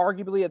 maybe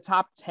arguably a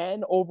top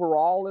 10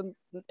 overall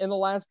in the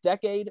last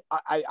decade.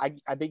 I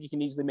think you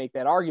can easily make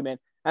that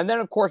argument. And then,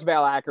 of course,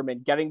 Val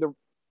Ackerman getting the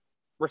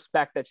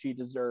respect that she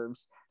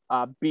deserves,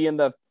 being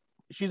the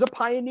she's a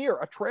pioneer,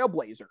 a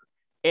trailblazer,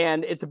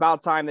 and it's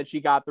about time that she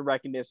got the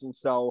recognition.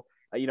 So,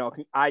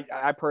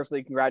 I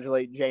personally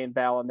congratulate Jay and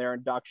Val on their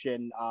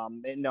induction.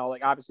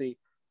 Obviously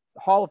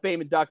Hall of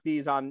Fame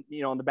inductees on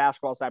the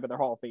basketball side, but they're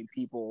Hall of Fame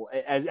people,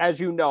 as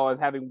you know, of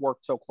having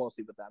worked so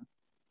closely with them.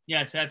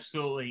 Yes,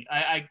 absolutely.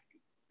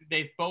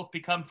 They've both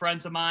become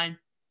friends of mine,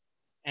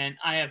 and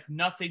I have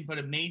nothing but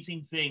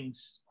amazing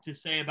things to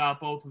say about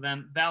both of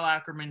them. Val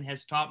Ackerman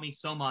has taught me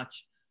so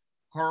much.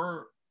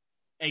 Her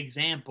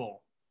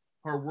example,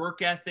 her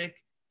work ethic,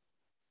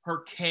 her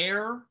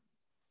care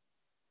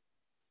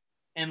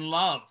and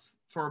love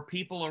for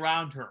people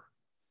around her,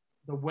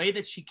 the way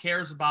that she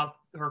cares about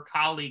her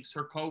colleagues,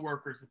 her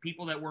coworkers, the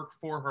people that work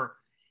for her,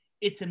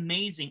 it's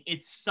amazing.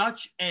 It's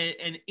such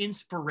an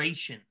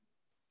inspiration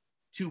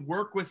to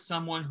work with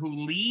someone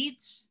who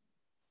leads,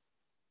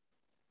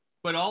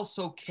 but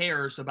also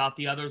cares about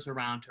the others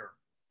around her.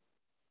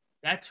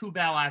 That's who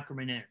Val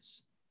Ackerman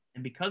is.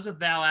 And because of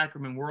Val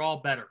Ackerman, we're all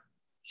better.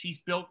 She's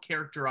built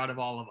character out of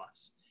all of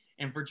us.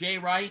 And for Jay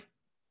Wright,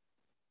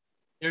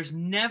 there's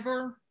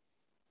never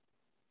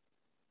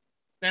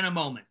been a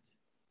moment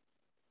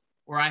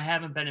where I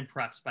haven't been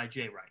impressed by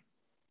Jay Wright.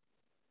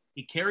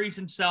 He carries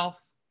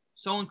himself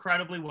so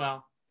incredibly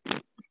well.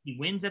 He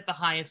wins at the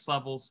highest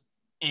levels,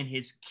 and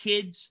his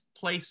kids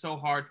play so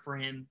hard for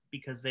him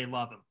because they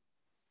love him.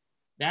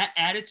 That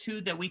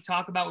attitude that we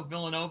talk about with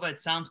Villanova, it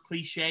sounds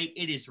cliche.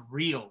 It is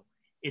real.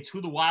 It's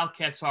who the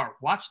Wildcats are.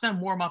 Watch them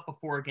warm up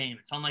before a game.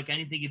 It's unlike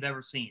anything you've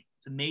ever seen.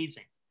 It's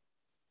amazing.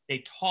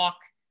 They talk,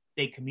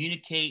 they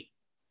communicate,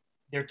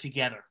 they're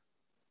together.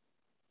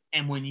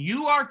 And when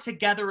you are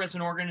together as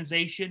an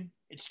organization,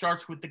 it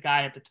starts with the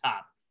guy at the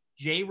top.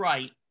 Jay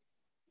Wright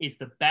is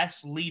the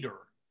best leader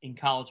in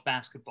college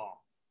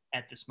basketball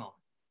at this moment.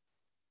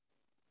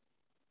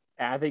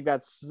 I think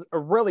that's a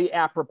really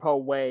apropos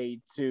way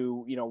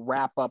to,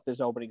 wrap up this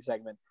opening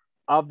segment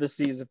of the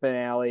season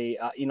finale.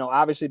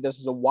 Obviously this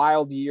is a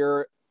wild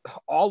year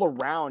all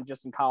around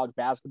just in college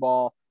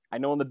basketball. I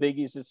know in the Big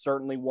East it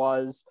certainly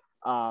was,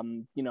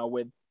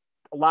 with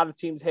a lot of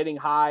teams hitting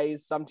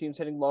highs, some teams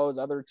hitting lows,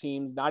 other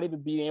teams not even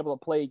being able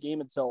to play a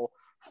game until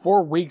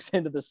 4 weeks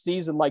into the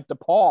season like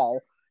DePaul.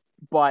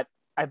 But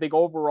I think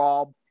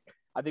overall,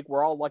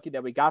 we're all lucky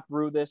that we got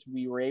through this.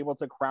 We were able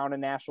to crown a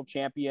national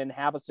champion,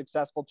 have a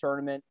successful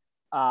tournament,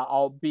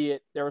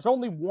 albeit there was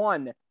only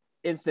one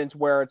instance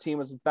where a team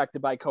was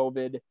infected by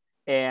COVID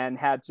and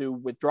had to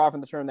withdraw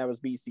from the tournament. That was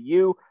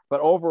VCU.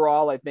 But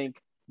overall, I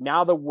think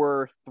now that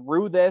we're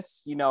through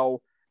this,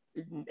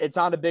 it's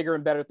on to bigger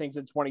and better things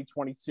in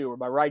 2022.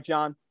 Am I right,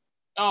 John?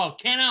 Oh,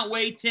 cannot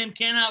wait, Tim.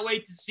 Cannot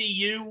wait to see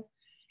you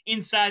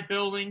inside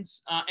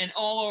buildings and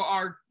all of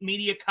our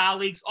media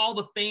colleagues, all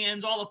the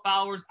fans, all the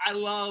followers. I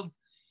love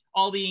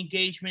all the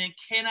engagement and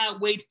cannot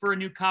wait for a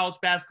new college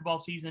basketball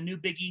season, a new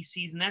Big East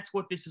season. That's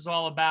what this is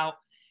all about.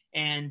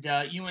 And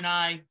you and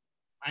I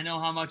know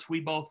how much we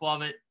both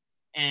love it.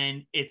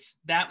 And it's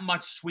that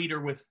much sweeter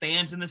with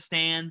fans in the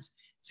stands,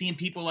 seeing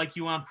people like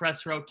you on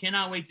press row.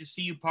 Cannot wait to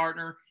see you,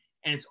 partner.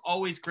 And it's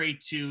always great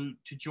to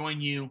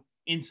join you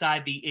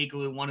inside the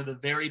Igloo, one of the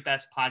very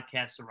best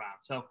podcasts around.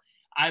 So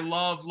I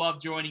love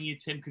joining you,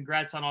 Tim.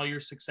 Congrats on all your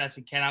success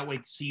and cannot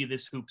wait to see you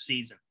this hoop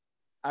season.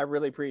 I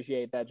really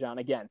appreciate that, John.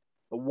 Again,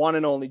 the one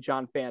and only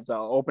John Fanta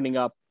opening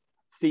up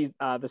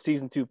the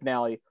season 2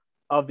 finale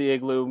of the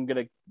Igloo. I'm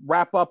going to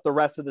wrap up the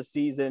rest of the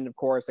season. Of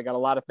course, I got a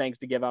lot of thanks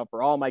to give out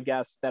for all my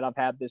guests that I've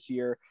had this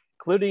year,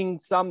 including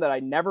some that I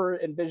never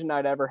envisioned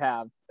I'd ever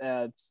have.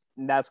 And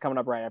that's coming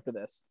up right after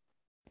this.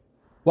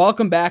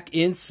 Welcome back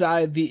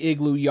inside the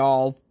Igloo,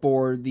 y'all,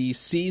 for the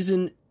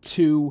season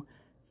 2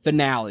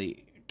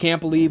 finale.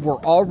 Can't believe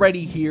we're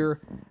already here,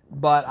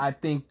 but I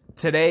think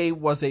today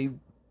was a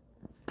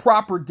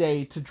proper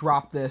day to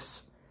drop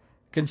this,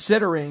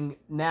 considering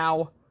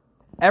now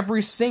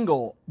every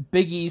single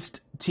Big East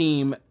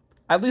team,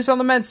 at least on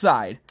the men's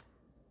side,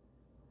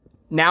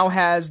 now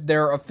has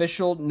their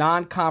official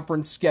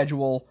non-conference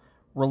schedule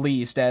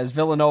released, as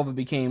Villanova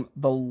became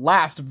the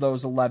last of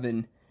those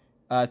 11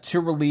 to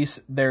release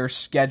their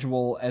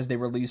schedule as they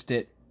released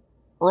it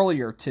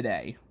earlier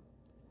today.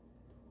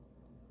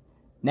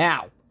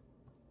 Now,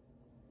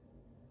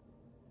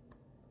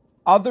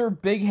 other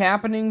big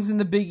happenings in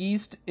the Big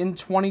East in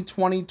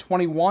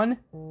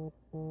 2020-21?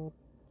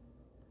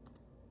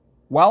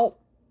 Well,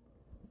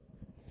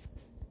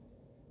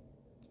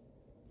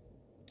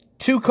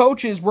 2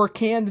 coaches were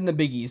canned in the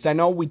Big East. I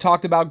know we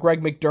talked about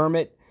Greg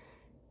McDermott,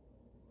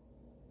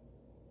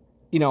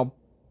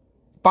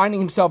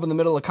 finding himself in the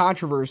middle of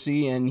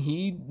controversy, and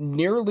he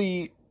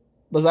nearly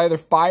was either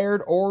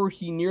fired or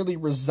he nearly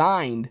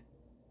resigned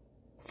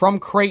from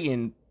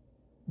Creighton.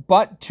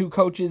 But 2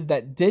 coaches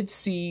that did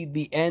see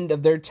the end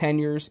of their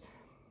tenures,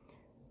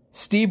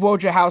 Steve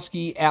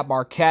Wojciechowski at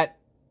Marquette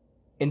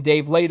and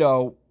Dave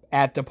Leto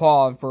at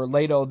DePaul. For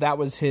Leto, that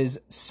was his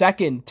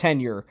second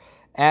tenure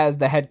as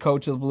the head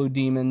coach of the Blue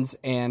Demons,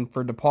 and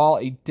for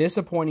DePaul, a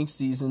disappointing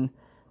season,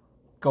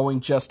 going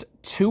just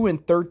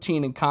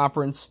 2-13 in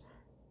conference,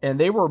 and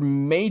they were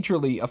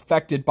majorly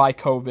affected by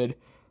COVID.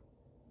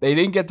 They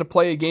didn't get to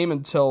play a game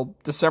until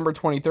December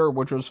 23rd,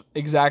 which was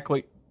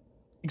exactly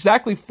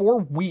 4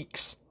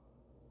 weeks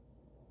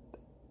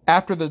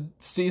after the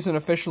season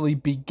officially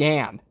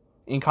began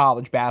in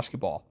college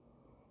basketball.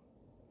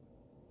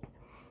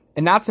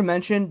 And not to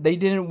mention, they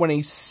didn't win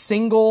a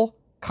single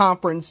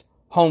conference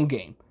home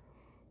game.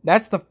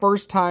 That's the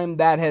first time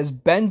that has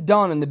been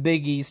done in the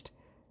Big East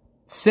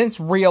since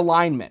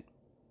realignment.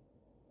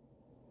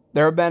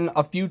 There have been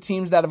a few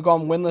teams that have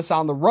gone winless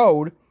on the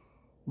road,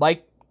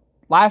 like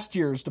last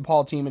year's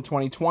DePaul team in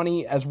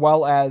 2020, as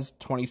well as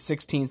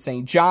 2016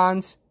 St.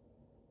 John's.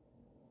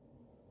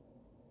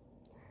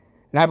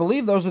 And I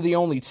believe those are the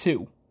only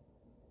two.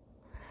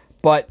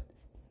 But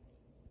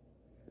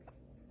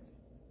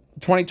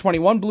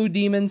 2021 Blue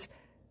Demons,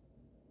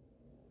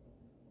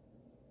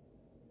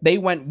 they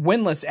went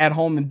winless at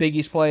home in Big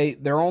East play.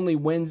 Their only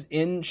wins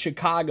in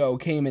Chicago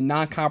came in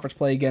non-conference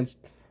play against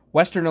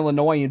Western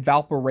Illinois and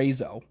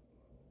Valparaiso.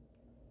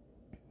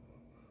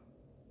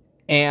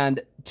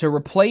 And to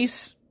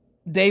replace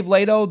Dave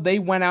Lato, they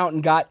went out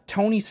and got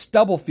Tony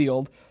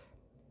Stubblefield,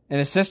 an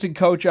assistant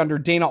coach under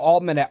Dana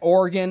Altman at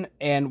Oregon.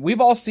 And we've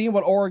all seen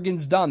what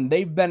Oregon's done.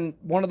 They've been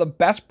one of the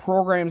best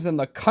programs in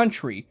the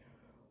country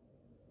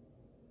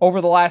over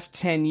the last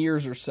 10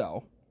 years or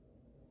so.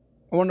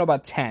 I want to know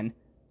about 10.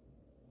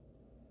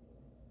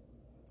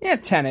 Yeah,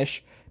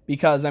 10-ish.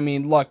 Because, I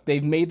mean, look,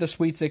 they've made the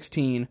Sweet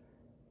 16.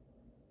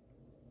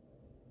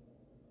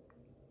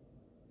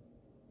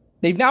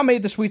 They've now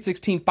made the Sweet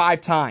 16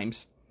 5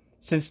 times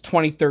since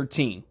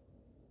 2013.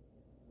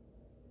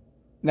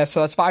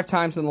 So that's 5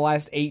 times in the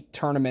last 8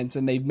 tournaments,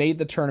 and they've made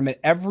the tournament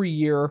every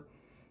year,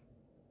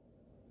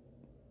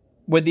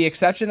 with the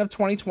exception of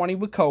 2020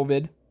 with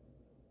COVID.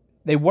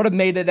 They would have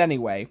made it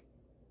anyway.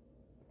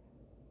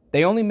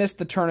 They only missed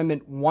the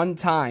tournament 1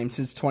 time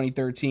since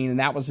 2013, and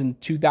that was in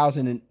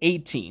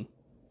 2018.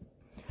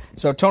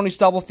 So Tony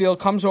Stubblefield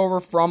comes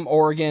over from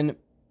Oregon,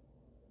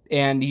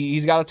 and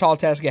he's got a tall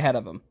task ahead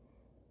of him.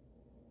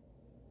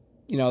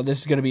 You know, this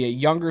is going to be a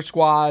younger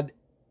squad.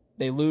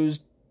 They lose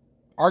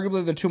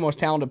arguably the 2 most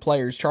talented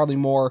players, Charlie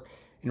Moore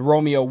and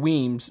Romeo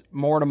Weems.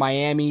 Moore to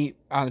Miami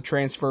on the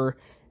transfer,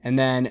 and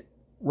then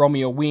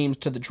Romeo Weems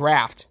to the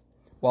draft.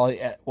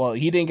 Well,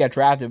 he didn't get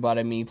drafted, but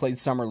I mean, he played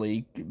summer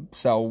league,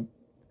 so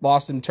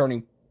lost him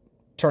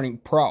turning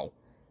pro.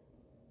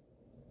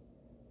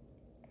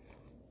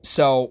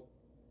 So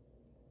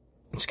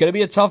it's going to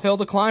be a tough hill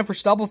to climb for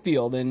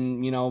Stubblefield,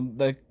 and you know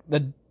the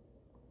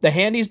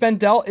hand he's been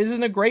dealt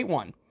isn't a great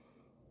one.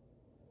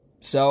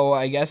 So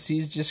I guess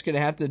he's just going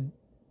to have to,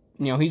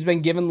 he's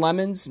been given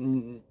lemons,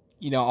 and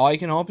all I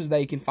can hope is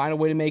that he can find a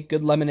way to make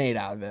good lemonade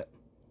out of it.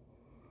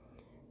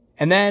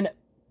 And then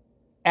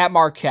at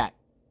Marquette,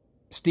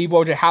 Steve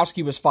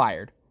Wojciechowski was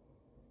fired.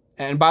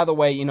 And by the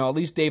way, at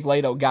least Dave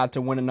Lato got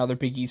to win another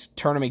Big East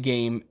tournament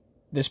game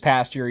this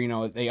past year.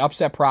 They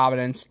upset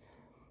Providence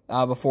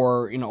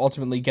before,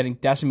 ultimately getting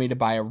decimated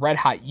by a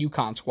red-hot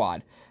UConn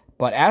squad.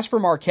 But as for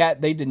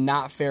Marquette, they did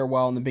not fare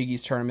well in the Big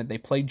East tournament. They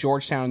played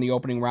Georgetown in the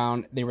opening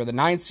round. They were the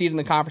 9th seed in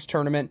the conference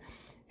tournament,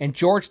 and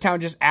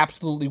Georgetown just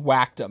absolutely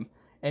whacked them.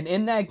 And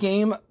in that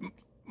game,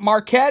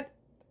 Marquette,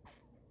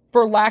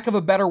 for lack of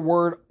a better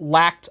word,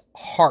 lacked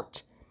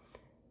heart.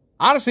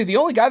 Honestly, the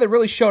only guy that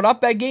really showed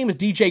up that game was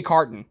DJ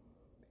Carton,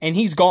 and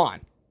he's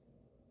gone.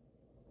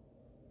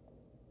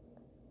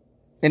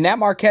 And that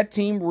Marquette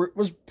team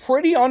was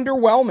pretty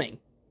underwhelming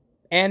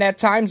and at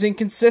times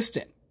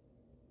inconsistent.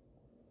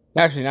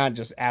 Actually, not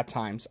just at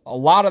times. A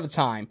lot of the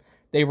time,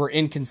 they were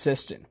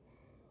inconsistent.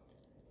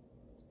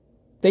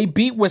 They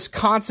beat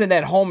Wisconsin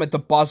at home at the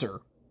buzzer.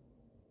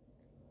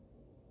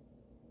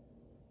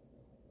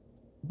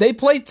 They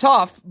played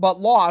tough,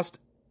 but lost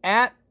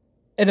at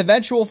an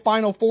eventual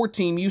Final Four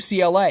team,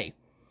 UCLA.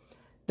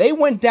 They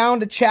went down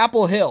to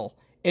Chapel Hill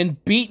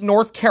and beat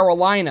North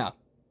Carolina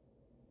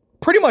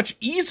pretty much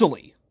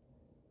easily.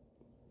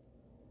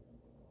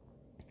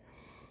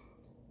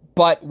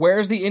 But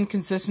where's the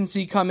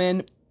inconsistency come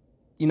in?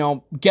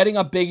 Getting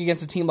up big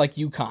against a team like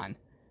UConn.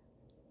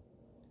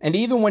 And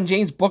even when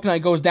James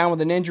Bouknight goes down with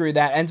an injury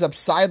that ends up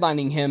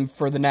sidelining him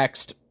for the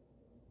next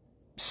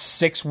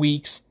 6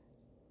 weeks,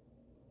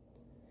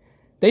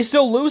 they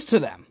still lose to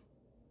them,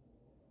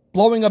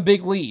 blowing a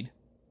big lead.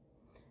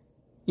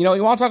 You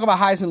want to talk about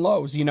highs and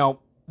lows.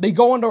 They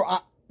go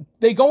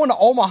into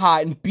Omaha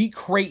and beat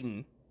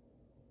Creighton.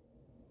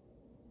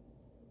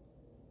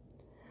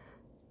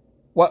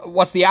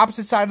 What's the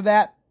opposite side of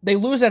that? They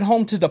lose at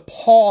home to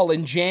DePaul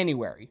in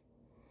January.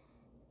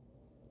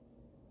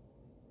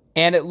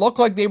 And it looked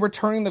like they were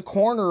turning the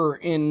corner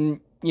in,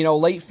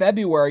 late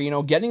February,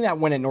 getting that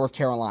win at North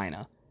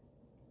Carolina.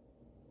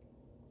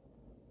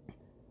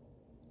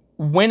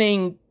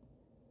 Winning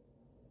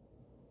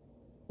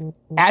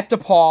at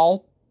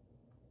DePaul,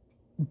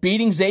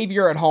 beating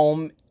Xavier at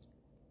home,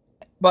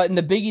 but in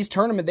the Big East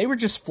tournament, they were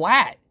just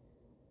flat.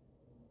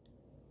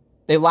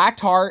 They lacked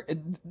heart.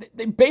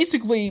 They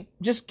basically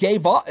just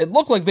gave up. It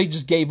looked like they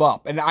just gave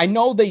up. And I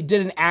know they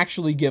didn't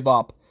actually give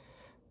up.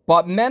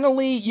 But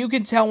mentally, you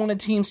can tell when a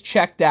team's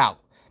checked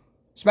out.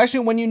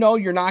 especially when you know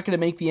you're not going to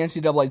make the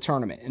NCAA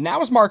tournament. And that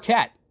was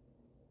Marquette.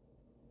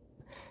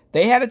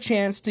 They had a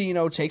chance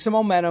to, take some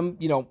momentum,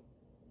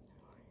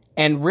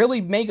 and really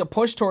make a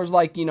push towards,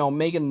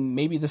 making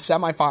maybe the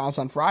semifinals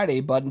on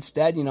Friday. But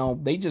instead,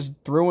 they just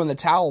threw in the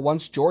towel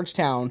once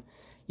Georgetown,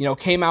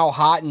 came out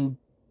hot and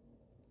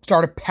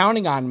started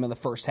pounding on them in the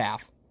first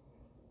half.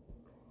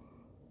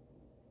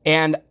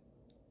 And,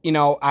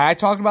 I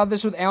talked about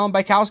this with Alan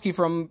Bykowski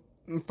from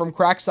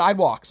Cracked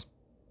Sidewalks.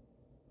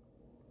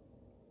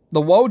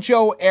 The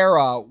Wojo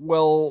era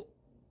will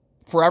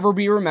forever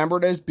be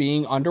remembered as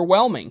being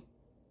underwhelming.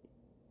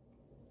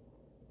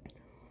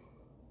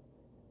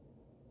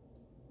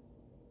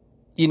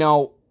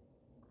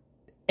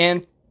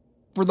 And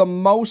for the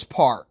most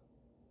part,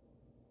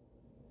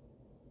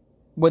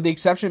 with the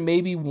exception of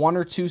maybe 1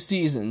 or 2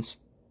 seasons,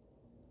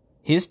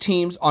 his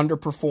teams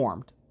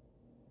underperformed.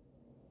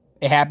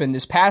 It happened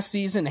this past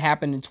season. It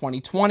happened in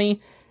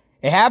 2020.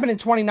 It happened in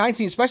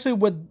 2019, especially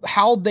with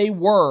how they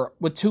were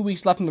with 2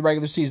 weeks left in the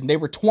regular season. They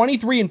were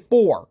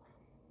 23-4.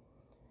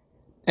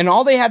 And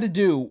all they had to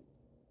do,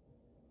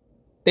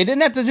 they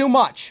didn't have to do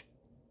much,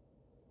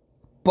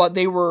 but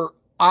they were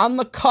on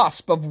the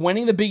cusp of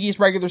winning the Big East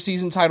regular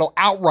season title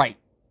outright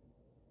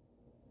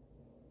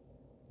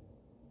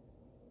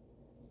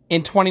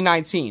in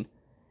 2019.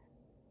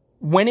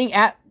 Winning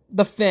at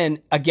the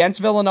Finn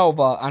against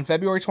Villanova on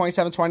February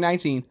 27,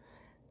 2019,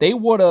 they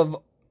would have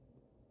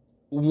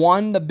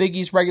won the Big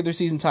East regular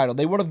season title.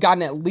 They would have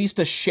gotten at least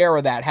a share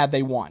of that had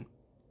they won.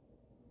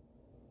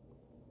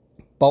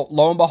 But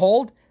lo and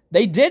behold,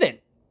 they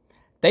didn't.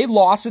 They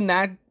lost, and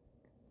that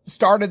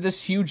started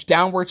this huge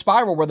downward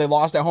spiral where they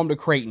lost at home to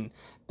Creighton.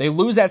 They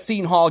lose at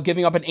Seton Hall,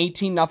 giving up an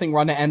 18-0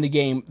 run to end the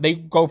game. They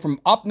go from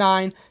up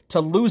 9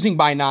 to losing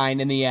by 9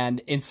 in the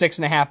end in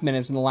 6.5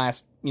 minutes in the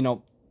last,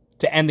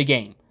 to end the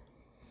game.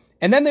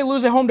 And then they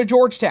lose at home to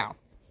Georgetown.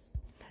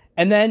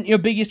 And then,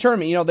 Big East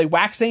tournament, they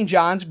whack St.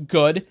 John's,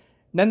 good.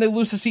 Then they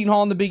lose to Seton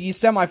Hall in the Big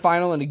East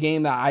semifinal in a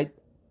game that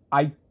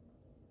I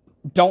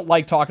don't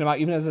like talking about,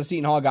 even as a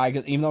Seton Hall guy,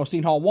 even though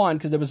Seton Hall won,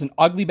 because it was an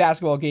ugly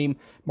basketball game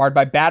marred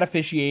by bad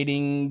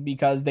officiating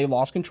because they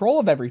lost control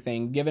of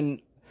everything,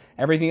 given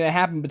everything that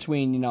happened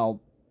between, all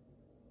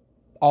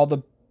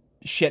the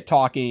shit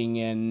talking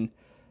and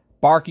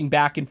barking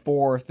back and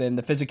forth and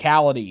the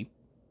physicality.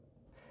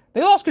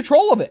 They lost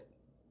control of it.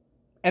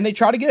 And they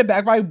try to get it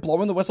back by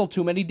blowing the whistle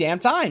too many damn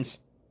times.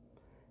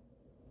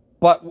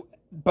 But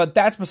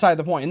that's beside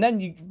the point. And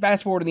then you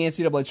fast forward to the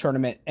NCAA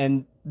tournament,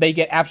 and they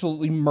get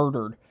absolutely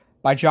murdered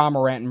by John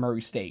Morant and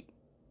Murray State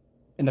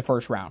in the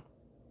first round.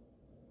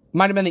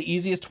 Might have been the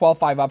easiest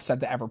 12-5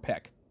 upset to ever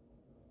pick.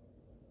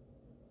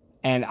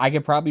 And I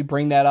could probably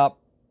bring that up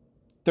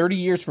 30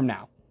 years from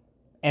now,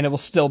 and it will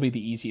still be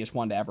the easiest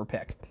one to ever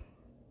pick.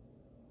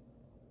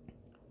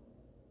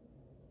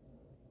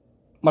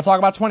 I'm going to talk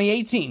about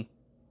 2018.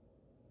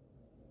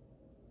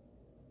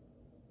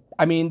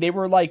 I mean,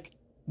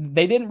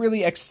 they didn't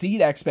really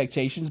exceed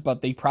expectations,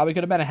 but they probably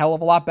could have been a hell of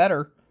a lot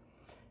better.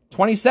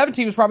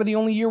 2017 was probably the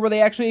only year where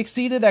they actually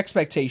exceeded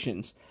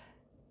expectations.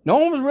 No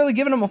one was really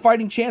giving them a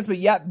fighting chance, but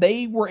yet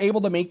they were able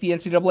to make the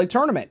NCAA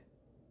tournament.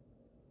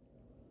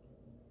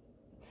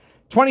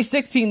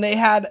 2016, they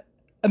had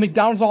a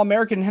McDonald's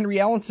All-American, Henry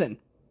Ellenson.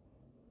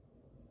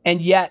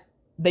 And yet,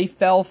 they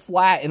fell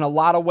flat in a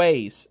lot of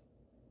ways.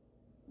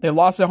 They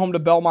lost at home to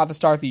Belmont to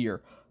start the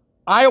year.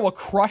 Iowa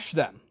crushed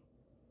them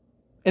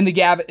in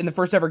the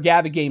first ever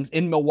Gavitt games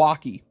in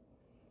Milwaukee.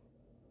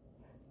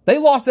 They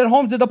lost at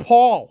home to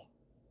DePaul.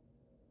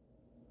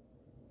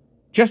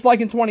 Just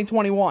like in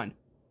 2021.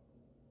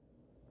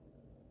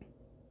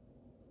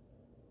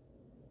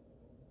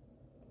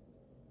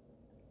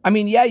 I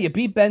mean, yeah, you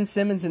beat Ben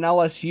Simmons and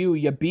LSU.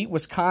 You beat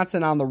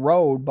Wisconsin on the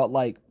road, but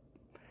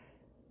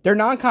their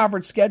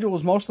non-conference schedule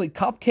was mostly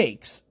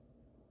cupcakes.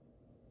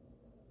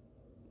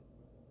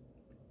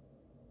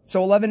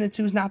 So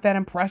 11-2 is not that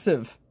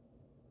impressive.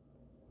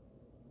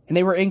 And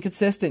they were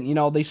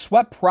inconsistent. They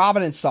swept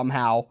Providence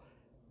somehow,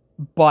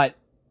 but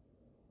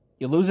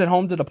you lose at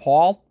home to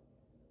DePaul,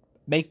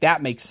 make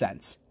that make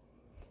sense.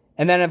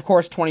 And then, of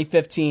course,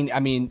 2015, I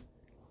mean,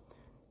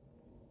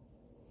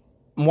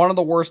 one of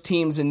the worst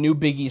teams in new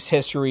Big East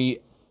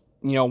history,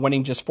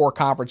 winning just 4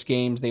 conference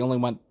games. They only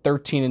went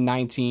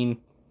 13-19.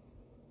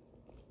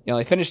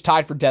 They finished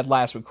tied for dead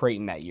last with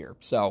Creighton that year.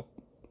 So,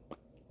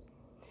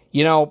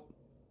 and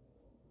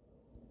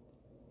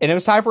it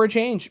was time for a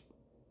change.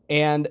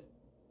 And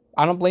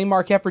I don't blame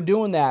Marquette for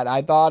doing that.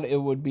 I thought it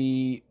would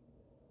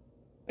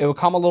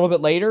come a little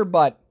bit later,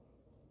 but,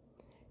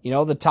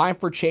 the time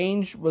for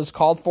change was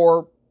called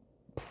for,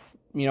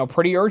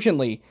 pretty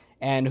urgently.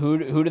 And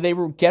who do they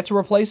get to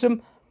replace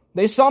him?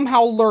 They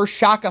somehow lure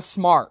Shaka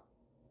Smart.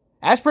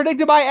 As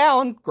predicted by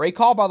Allen. Great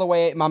call, by the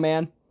way, my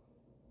man.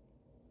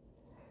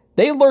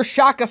 They lure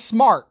Shaka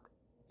Smart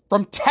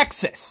from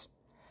Texas.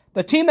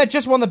 The team that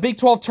just won the Big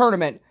 12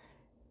 tournament.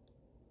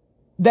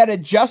 That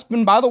had just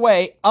been, by the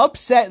way,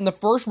 upset in the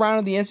first round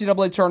of the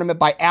NCAA tournament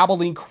by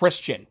Abilene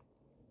Christian.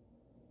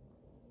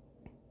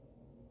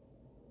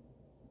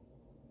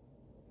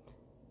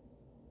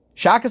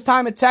 Shaka's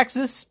time at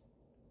Texas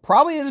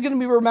probably is going to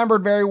be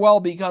remembered very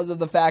well because of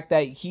the fact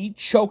that he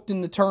choked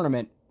in the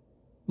tournament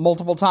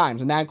multiple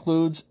times, and that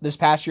includes this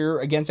past year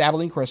against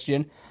Abilene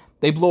Christian.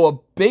 They blew a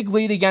big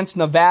lead against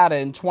Nevada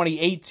in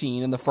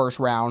 2018 in the first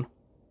round,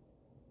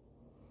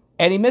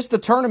 and he missed the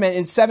tournament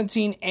in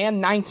 17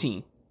 and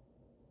 19.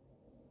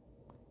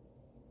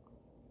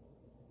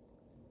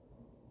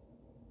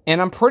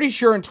 And I'm pretty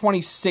sure in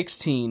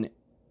 2016,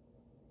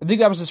 I think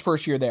that was his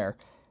first year there,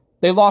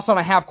 they lost on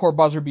a half-court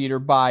buzzer beater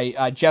by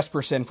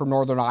Jesperson from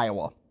Northern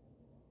Iowa.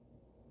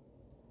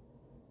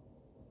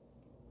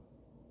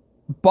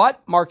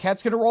 But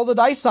Marquette's going to roll the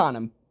dice on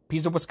him.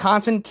 He's a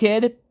Wisconsin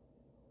kid.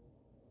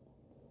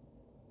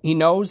 He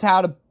knows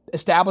how to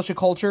establish a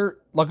culture.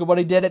 Look at what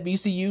he did at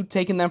VCU,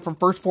 taking them from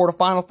first four to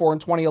Final Four in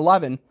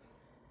 2011,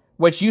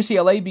 which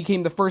UCLA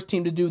became the first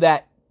team to do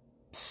that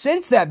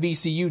since that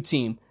VCU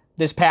team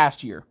this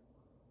past year.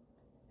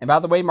 And by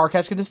the way,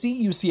 Marquette's going to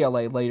see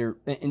UCLA later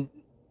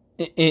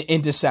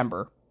in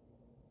December.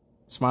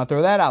 Just want to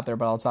throw that out there,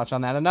 but I'll touch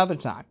on that another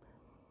time.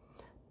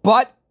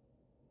 But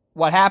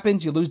what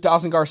happens? You lose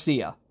Dawson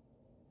Garcia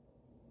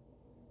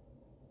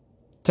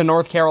to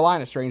North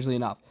Carolina, strangely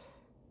enough.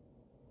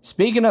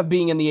 Speaking of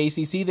being in the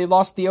ACC, they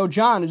lost Theo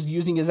John, who's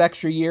using his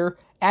extra year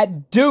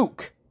at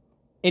Duke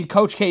in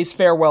Coach K's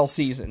farewell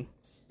season.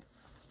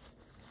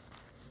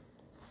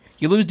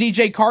 You lose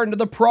DJ Carton to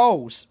the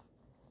pros.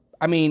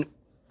 I mean,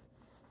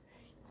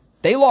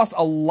 they lost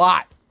a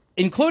lot,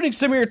 including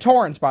Samir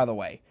Torrance, by the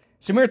way.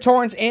 Samir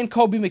Torrance and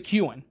Kobe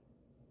McEwen.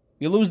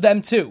 You lose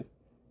them too.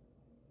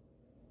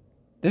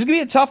 This is going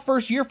to be a tough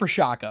first year for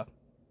Shaka.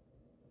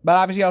 But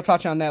obviously I'll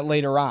touch on that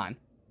later on.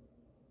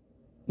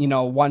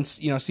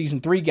 Once,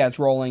 season 3 gets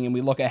rolling and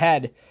we look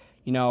ahead,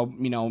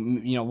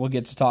 we'll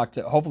get to talk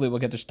to, hopefully we'll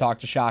get to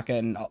talk to Shaka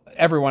and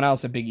everyone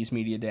else at Big East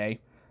Media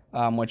Day,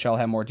 which I'll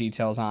have more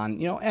details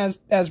on,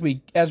 as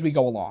we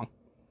go along.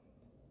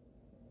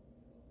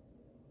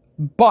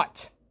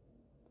 But,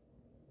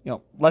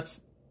 let's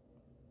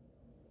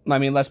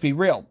be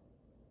real.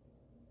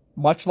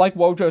 Much like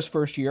Wojo's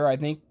first year, I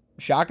think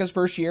Shaka's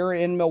first year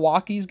in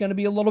Milwaukee is going to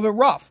be a little bit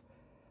rough.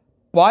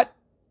 But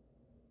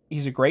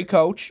he's a great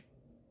coach.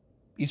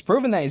 He's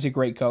proven that he's a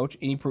great coach,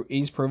 and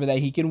he's proven that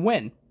he can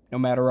win, no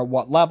matter at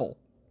what level.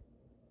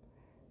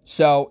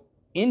 So,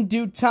 in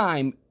due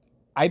time,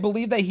 I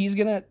believe that he's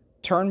going to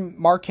turn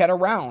Marquette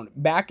around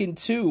back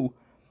into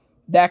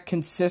that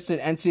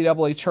consistent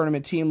NCAA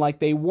tournament team like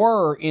they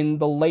were in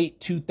the late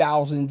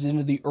 2000s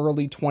into the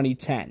early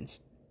 2010s.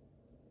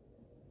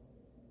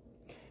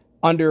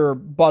 Under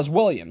Buzz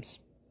Williams,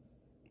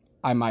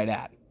 I might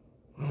add.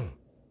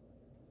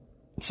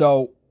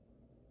 So,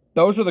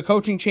 those are the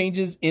coaching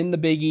changes in the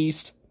Big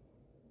East.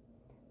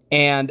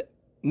 And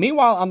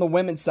meanwhile, on the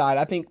women's side,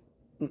 I think,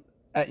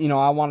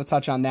 I want to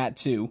touch on that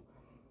too.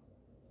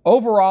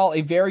 Overall, a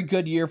very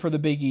good year for the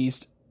Big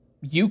East.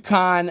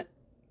 UConn,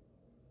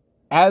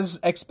 as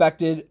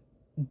expected,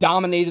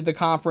 dominated the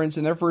conference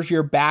in their first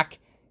year back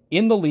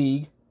in the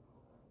league.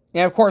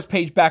 And of course,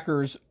 Paige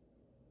Beckers,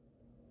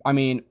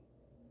 I'm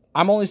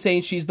only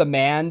saying she's the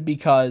man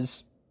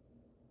because,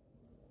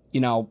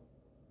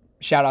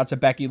 shout out to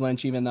Becky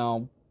Lynch, even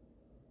though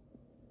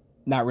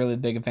not really a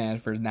big fan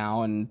of hers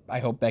now, and I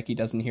hope Becky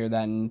doesn't hear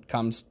that and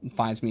comes and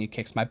finds me and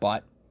kicks my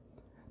butt.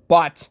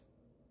 But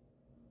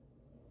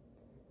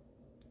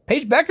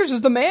Paige Beckers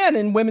is the man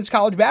in women's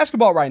college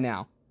basketball right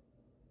now.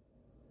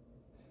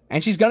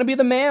 And she's going to be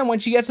the man when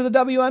she gets to the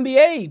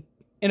WNBA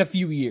in a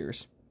few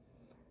years.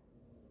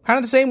 Kind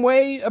of the same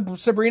way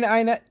Sabrina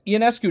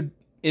Ionescu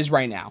is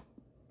right now.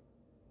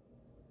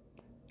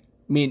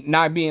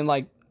 Not being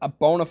like a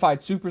bona fide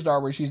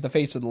superstar where she's the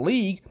face of the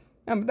league.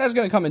 That's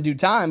going to come in due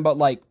time, but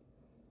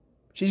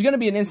she's going to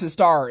be an instant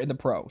star in the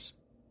pros.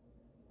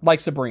 Like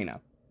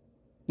Sabrina.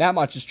 That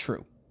much is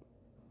true.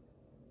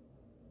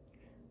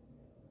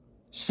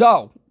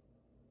 So,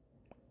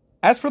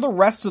 as for the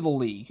rest of the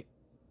league,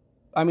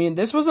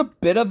 this was a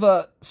bit of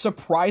a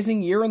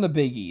surprising year in the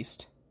Big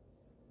East.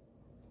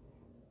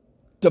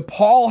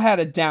 DePaul had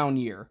a down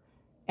year.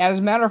 As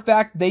a matter of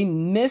fact, they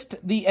missed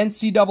the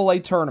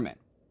NCAA tournament,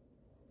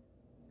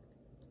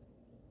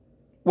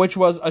 which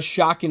was a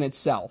shock in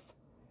itself.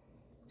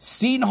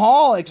 Seton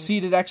Hall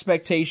exceeded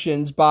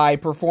expectations by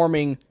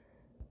performing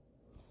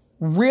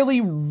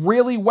really,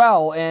 really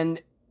well,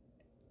 and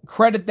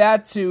credit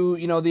that to,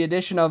 the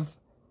addition of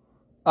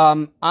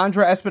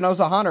Andra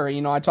Espinosa-Hunter.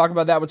 I talk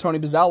about that with Tony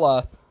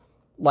Bozzella.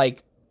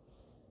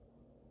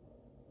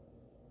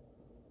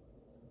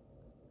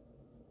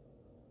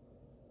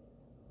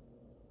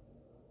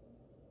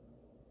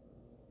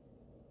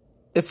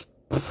 It's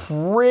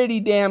pretty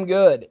damn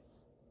good.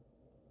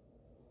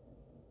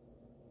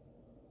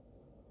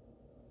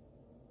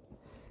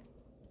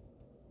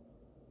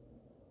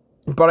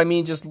 But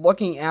just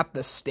looking at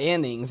the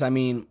standings,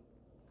 there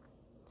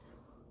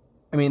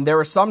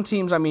were some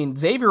teams,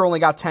 Xavier only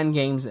got 10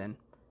 games in.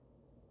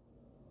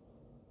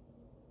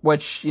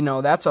 Which,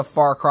 that's a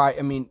far cry.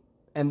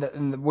 And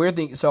the weird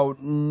thing, so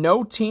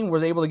no team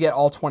was able to get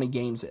all 20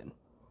 games in.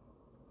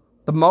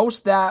 The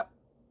most that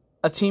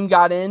a team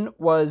got in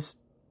was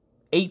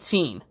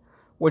 18,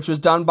 which was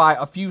done by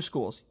a few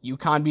schools,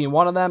 UConn being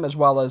one of them, as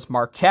well as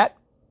Marquette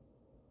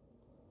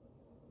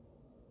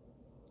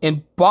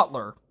and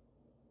Butler.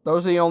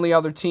 Those are the only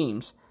other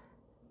teams.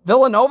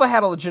 Villanova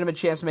had a legitimate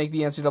chance to make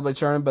the NCAA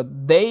tournament,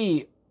 but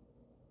they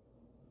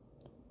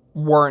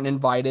weren't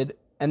invited.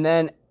 And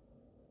then,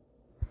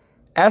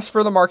 as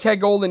for the Marquette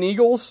Golden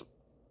Eagles,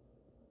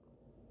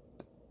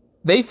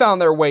 they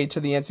found their way to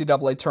the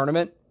NCAA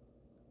tournament.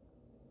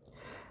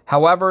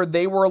 However,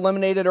 they were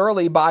eliminated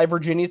early by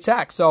Virginia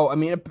Tech. So, I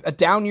mean, a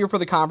down year for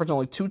the conference.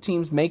 Only 2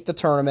 teams make the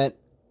tournament.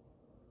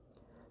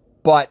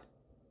 But,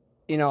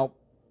 you know,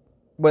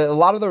 with a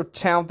lot of the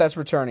talent that's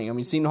returning, I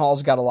mean, Seton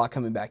Hall's got a lot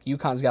coming back.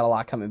 UConn's got a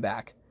lot coming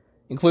back,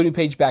 including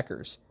Paige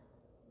Beckers.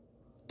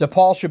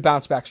 DePaul should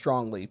bounce back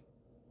strongly.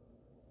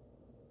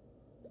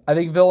 I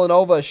think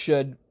Villanova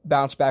should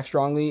bounce back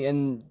strongly,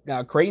 and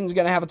Creighton's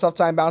going to have a tough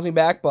time bouncing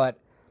back, but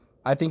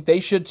I think they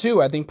should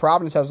too. I think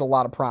Providence has a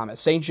lot of promise.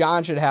 St.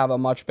 John should have a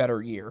much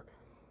better year.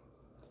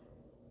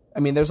 I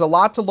mean, there's a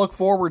lot to look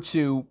forward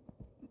to,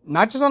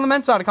 not just on the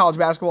men's side of college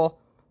basketball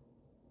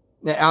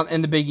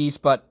in the Big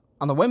East, but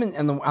on the women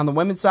and on the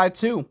women's side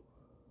too.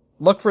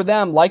 Look for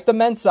them, like the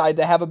men's side,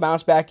 to have a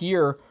bounce back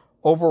year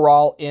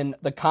overall in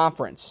the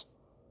conference.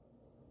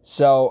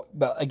 So,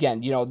 but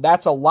again, you know,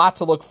 that's a lot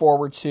to look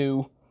forward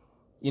to,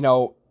 you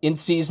know, in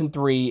Season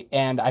 3,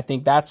 and I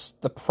think that's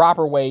the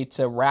proper way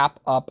to wrap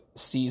up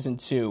Season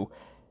 2.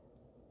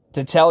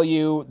 To tell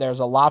you there's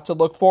a lot to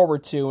look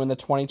forward to in the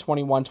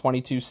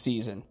 2021-22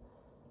 season.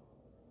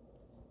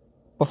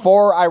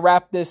 Before I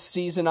wrap this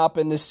season up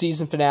in this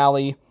season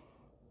finale,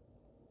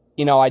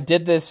 you know, I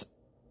did this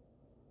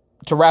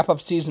to wrap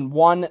up Season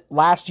 1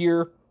 last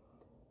year.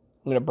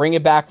 I'm going to bring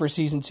it back for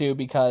Season 2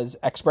 because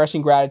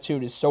expressing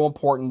gratitude is so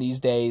important these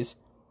days.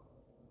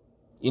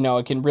 You know,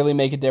 it can really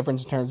make a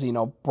difference in terms of, you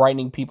know,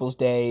 brightening people's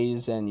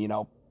days and, you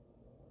know,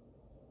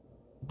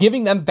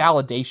 giving them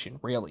validation,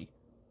 really.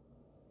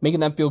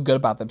 Making them feel good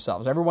about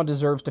themselves. Everyone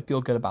deserves to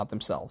feel good about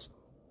themselves.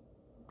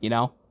 You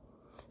know?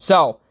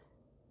 So,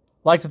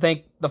 I'd like to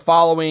thank the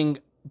following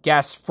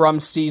guests from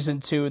Season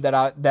 2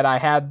 that I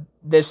had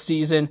this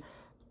season.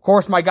 Of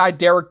course, my guy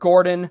Derek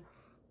Gordon,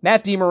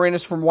 Matt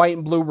DeMarinis from White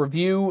and Blue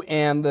Review,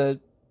 and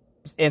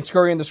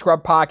Scurry and the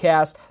Scrub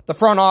podcast. The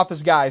front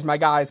office guys, my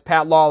guys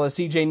Pat Lawless,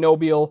 CJ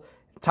Nobile,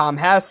 Tom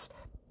Hess,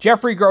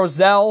 Jeffrey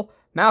Grosel,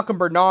 Malcolm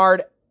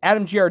Bernard,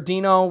 Adam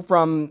Giardino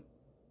from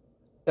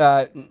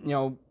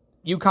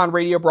UConn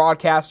radio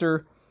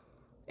broadcaster,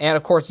 and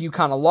of course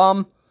UConn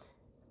alum.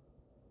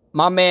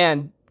 My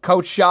man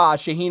Coach Shaw,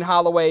 Shaheen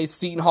Holloway,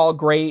 Seton Hall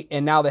great,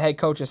 and now the head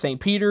coach of St.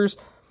 Peter's.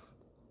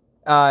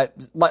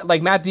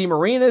 Like Matt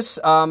DeMarinis,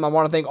 I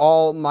want to thank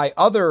all my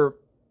other,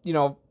 you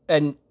know,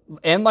 and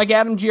like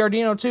Adam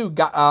Giardino too,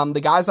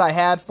 the guys I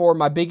had for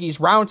my Big East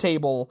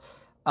roundtable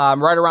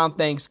right around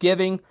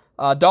Thanksgiving.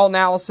 Dalton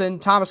Allison,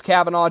 Thomas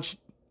Kavanaugh,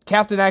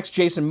 Captain X,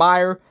 Jason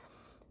Meyer,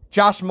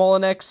 Josh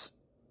Mullenix,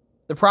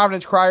 the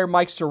Providence Crier,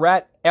 Mike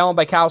Surratt, Alan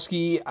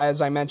Bykowski, as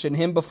I mentioned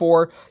him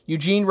before,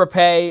 Eugene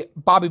Rapay,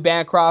 Bobby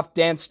Bancroft,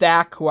 Dan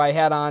Stack, who I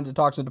had on to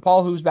talk to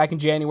DePaul Who's back in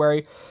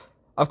January.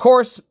 Of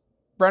course,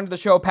 friend of the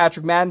show,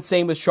 Patrick Madden,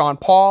 same with Sean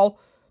Paul.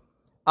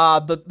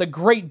 The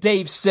great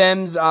Dave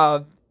Sims,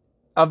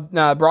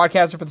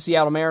 broadcaster for the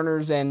Seattle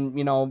Mariners, and,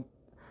 you know,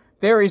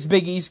 various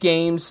Big East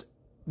games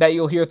that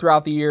you'll hear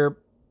throughout the year.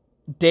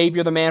 Dave,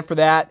 you're the man for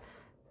that.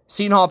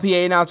 Seton Hall PA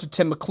announcer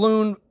Tim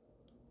McClune,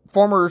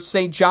 former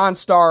St.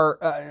 John's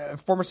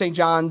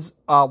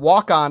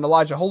walk-on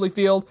Elijah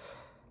Holyfield.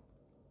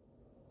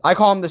 I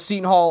call him the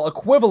Seton Hall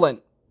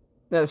equivalent,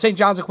 the St.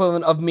 John's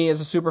equivalent of me as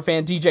a super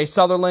fan. DJ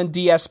Sutherland,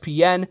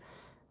 DSPN.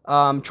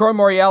 Troy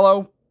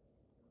Moriello,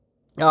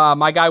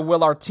 my guy Will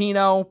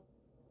Artino,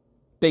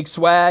 Big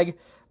Swag.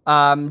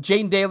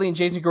 Jaden Daly and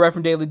Jason Garrett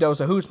from Daily Dose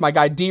of Hoops. My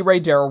guy D-Ray,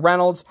 Darryl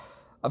Reynolds.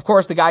 Of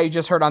course, the guy you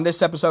just heard on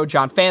this episode,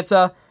 John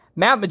Fanta.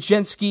 Matt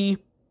Majinski,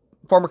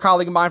 former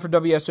colleague of mine for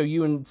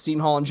WSOU and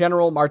Seton Hall in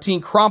general.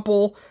 Martine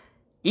Krumple,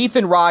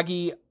 Ethan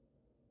Rogge.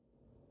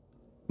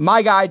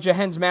 My guy,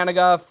 Jahens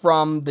Maniga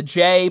from the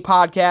J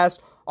podcast.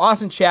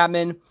 Austin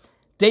Chapman.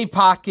 Dave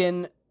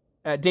Popkin,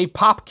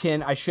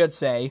 I should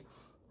say,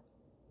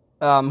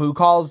 who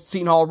calls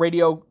Seton Hall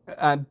radio,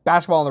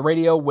 basketball on the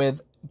radio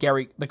with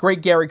the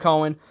great Gary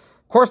Cohen.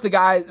 Of course, the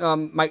guy,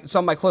 some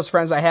of my close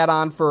friends I had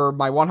on for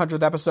my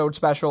 100th episode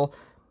special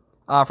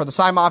for the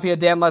Psy Mafia,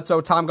 Dan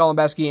Letzo, Tom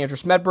Golembeski, Andrew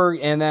Smedberg,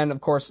 and then,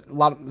 of course,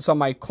 some of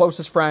my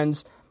closest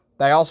friends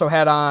that I also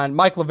had on,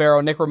 Mike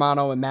Lavero, Nick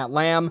Romano, and Matt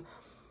Lamb.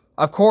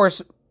 Of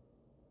course,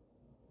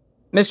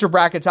 Mr.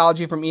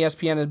 Bracketology from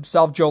ESPN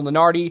himself, Joe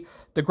Lenardi.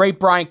 The great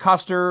Brian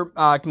Custer,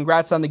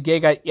 congrats on the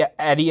gig at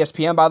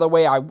ESPN, by the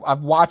way.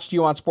 I've watched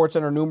you on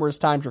SportsCenter numerous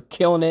times. You're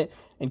killing it,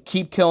 and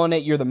keep killing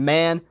it. You're the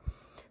man.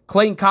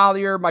 Clayton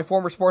Collier, my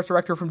former sports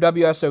director from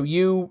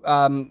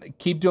WSOU.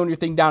 Keep doing your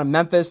thing down in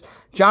Memphis.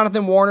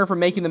 Jonathan Warner from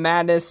Making the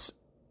Madness.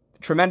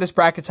 Tremendous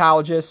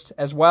bracketologist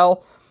as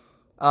well.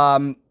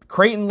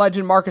 Creighton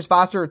legend Marcus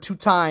Foster, a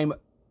two-time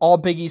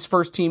All-Big East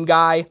first-team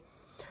guy.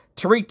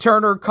 Tariq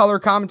Turner, color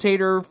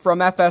commentator from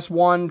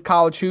FS1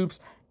 College Hoops,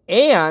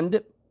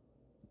 and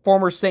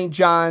former St.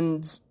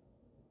 John's.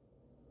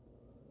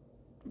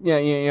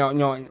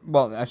 Yeah,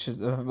 well, that's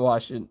just,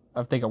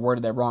 I think I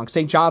worded that wrong.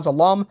 St. John's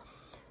alum,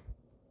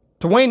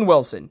 Dwayne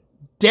Wilson,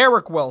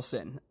 Derek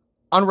Wilson,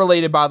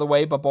 unrelated, by the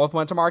way, but both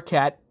went to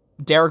Marquette.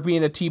 Derek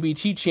being a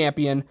TBT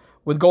champion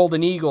with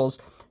Golden Eagles.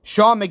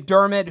 Sean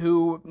McDermott,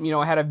 who,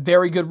 had a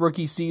very good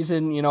rookie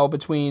season,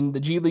 between the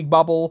G League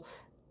bubble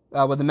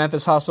with the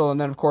Memphis Hustle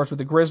and then, of course, with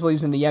the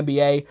Grizzlies in the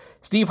NBA.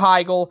 Steve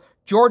Heigl,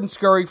 Jordan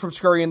Scurry from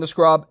Scurry and the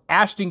Scrub,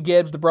 Ashton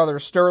Gibbs, the brother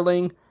of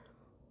Sterling,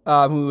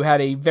 who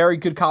had a very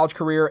good college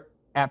career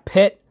at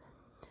Pitt.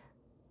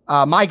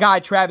 My guy,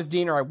 Travis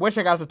Diener, I wish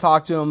I got to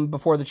talk to him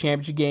before the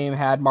championship game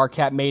had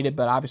Marquette made it,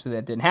 but obviously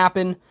that didn't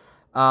happen.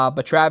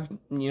 But Travis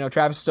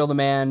is still the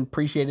man.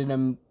 Appreciated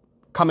him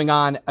coming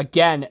on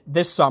again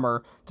this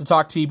summer to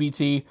talk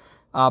TBT.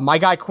 My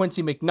guy,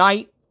 Quincy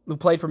McKnight, who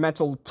played for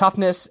Mental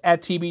Toughness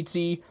at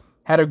TBT,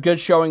 had a good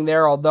showing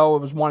there, although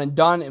it was one and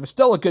done. It was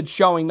still a good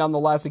showing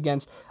nonetheless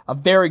against a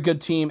very good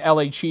team,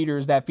 LA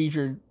Cheaters, that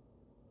featured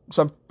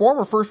some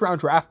former first-round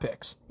draft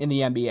picks in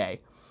the NBA. And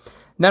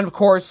then, of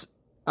course,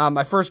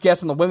 my first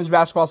guest on the women's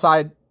basketball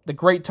side, the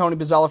great Tony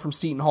Bozzella from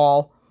Seton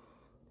Hall,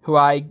 who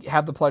I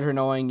have the pleasure of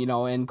knowing,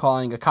 and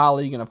calling a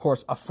colleague and, of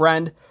course, a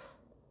friend.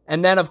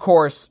 And then, of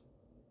course,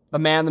 the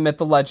man, the myth,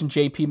 the legend,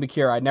 JP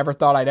McCure. I never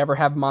thought I'd ever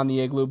have him on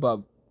the Igloo,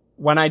 but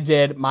when I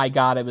did, my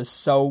God, it was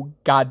so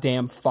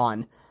goddamn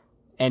fun.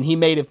 And he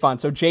made it fun.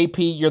 So,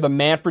 JP, you're the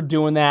man for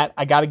doing that.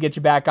 I got to get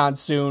you back on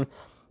soon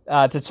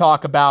to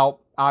talk about,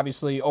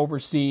 obviously,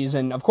 overseas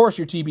and, of course,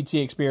 your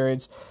TBT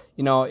experience.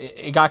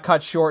 It got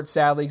cut short,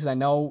 sadly, because I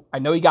know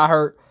he got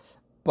hurt,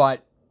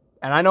 but,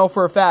 and I know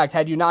for a fact,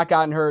 had you not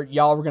gotten hurt,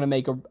 y'all were going to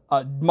make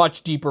a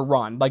much deeper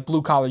run, like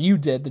Blue Collar you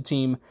did, the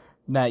team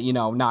that,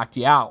 knocked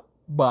you out.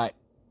 But,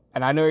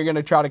 and I know you're going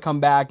to try to come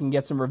back and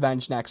get some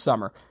revenge next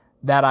summer.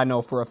 That I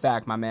know for a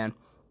fact, my man.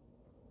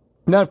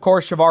 And then, of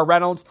course, Shavar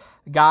Reynolds,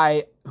 a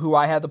guy who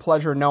I had the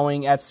pleasure of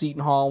knowing at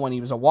Seton Hall when he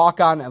was a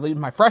walk-on, at least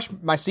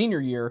my senior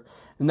year,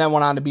 and then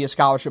went on to be a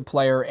scholarship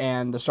player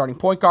and the starting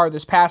point guard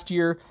this past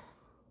year.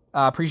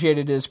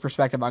 Appreciated his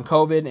perspective on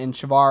COVID. And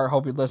Shavar,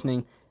 hope you're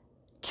listening.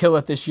 Kill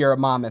it this year at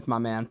Monmouth, my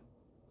man.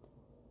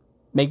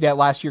 Make that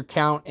last year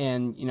count,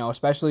 and,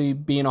 especially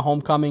being a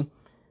homecoming,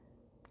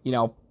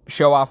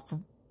 show off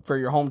for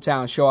your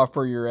hometown, show off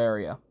for your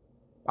area.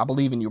 I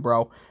believe in you,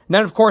 bro. And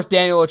then, of course,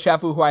 Daniel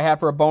Ochefu, who I had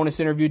for a bonus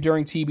interview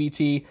during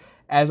TBT,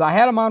 as I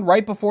had him on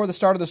right before the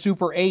start of the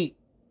Super 8,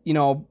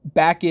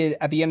 back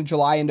at the end of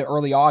July into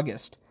early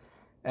August.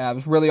 It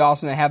was really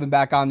awesome to have him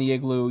back on the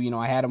Igloo.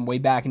 I had him way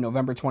back in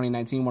November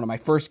 2019, one of my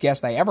first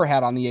guests I ever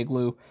had on the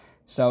Igloo.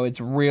 So it's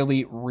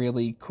really,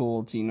 really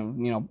cool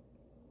to,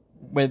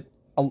 with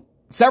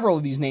several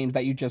of these names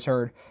that you just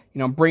heard,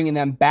 bringing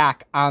them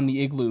back on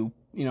the Igloo,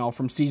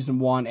 from season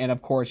 1. And,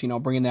 of course,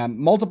 bringing them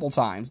multiple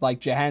times, like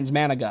Jahens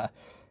Maniga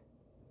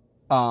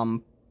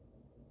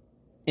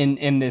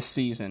in this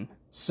season.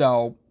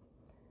 So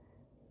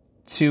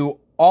to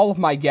all of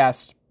my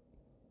guests,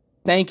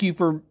 thank you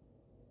for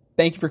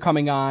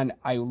coming on.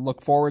 I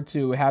look forward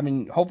to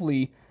having,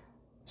 hopefully,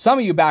 some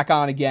of you back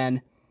on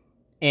again.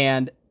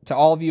 And to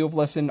all of you who have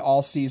listened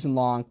all season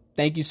long,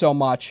 thank you so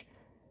much.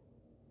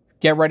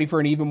 Get ready for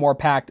an even more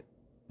packed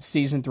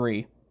Season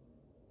 3.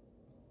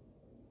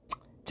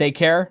 Take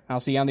care. I'll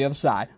see you on the other side.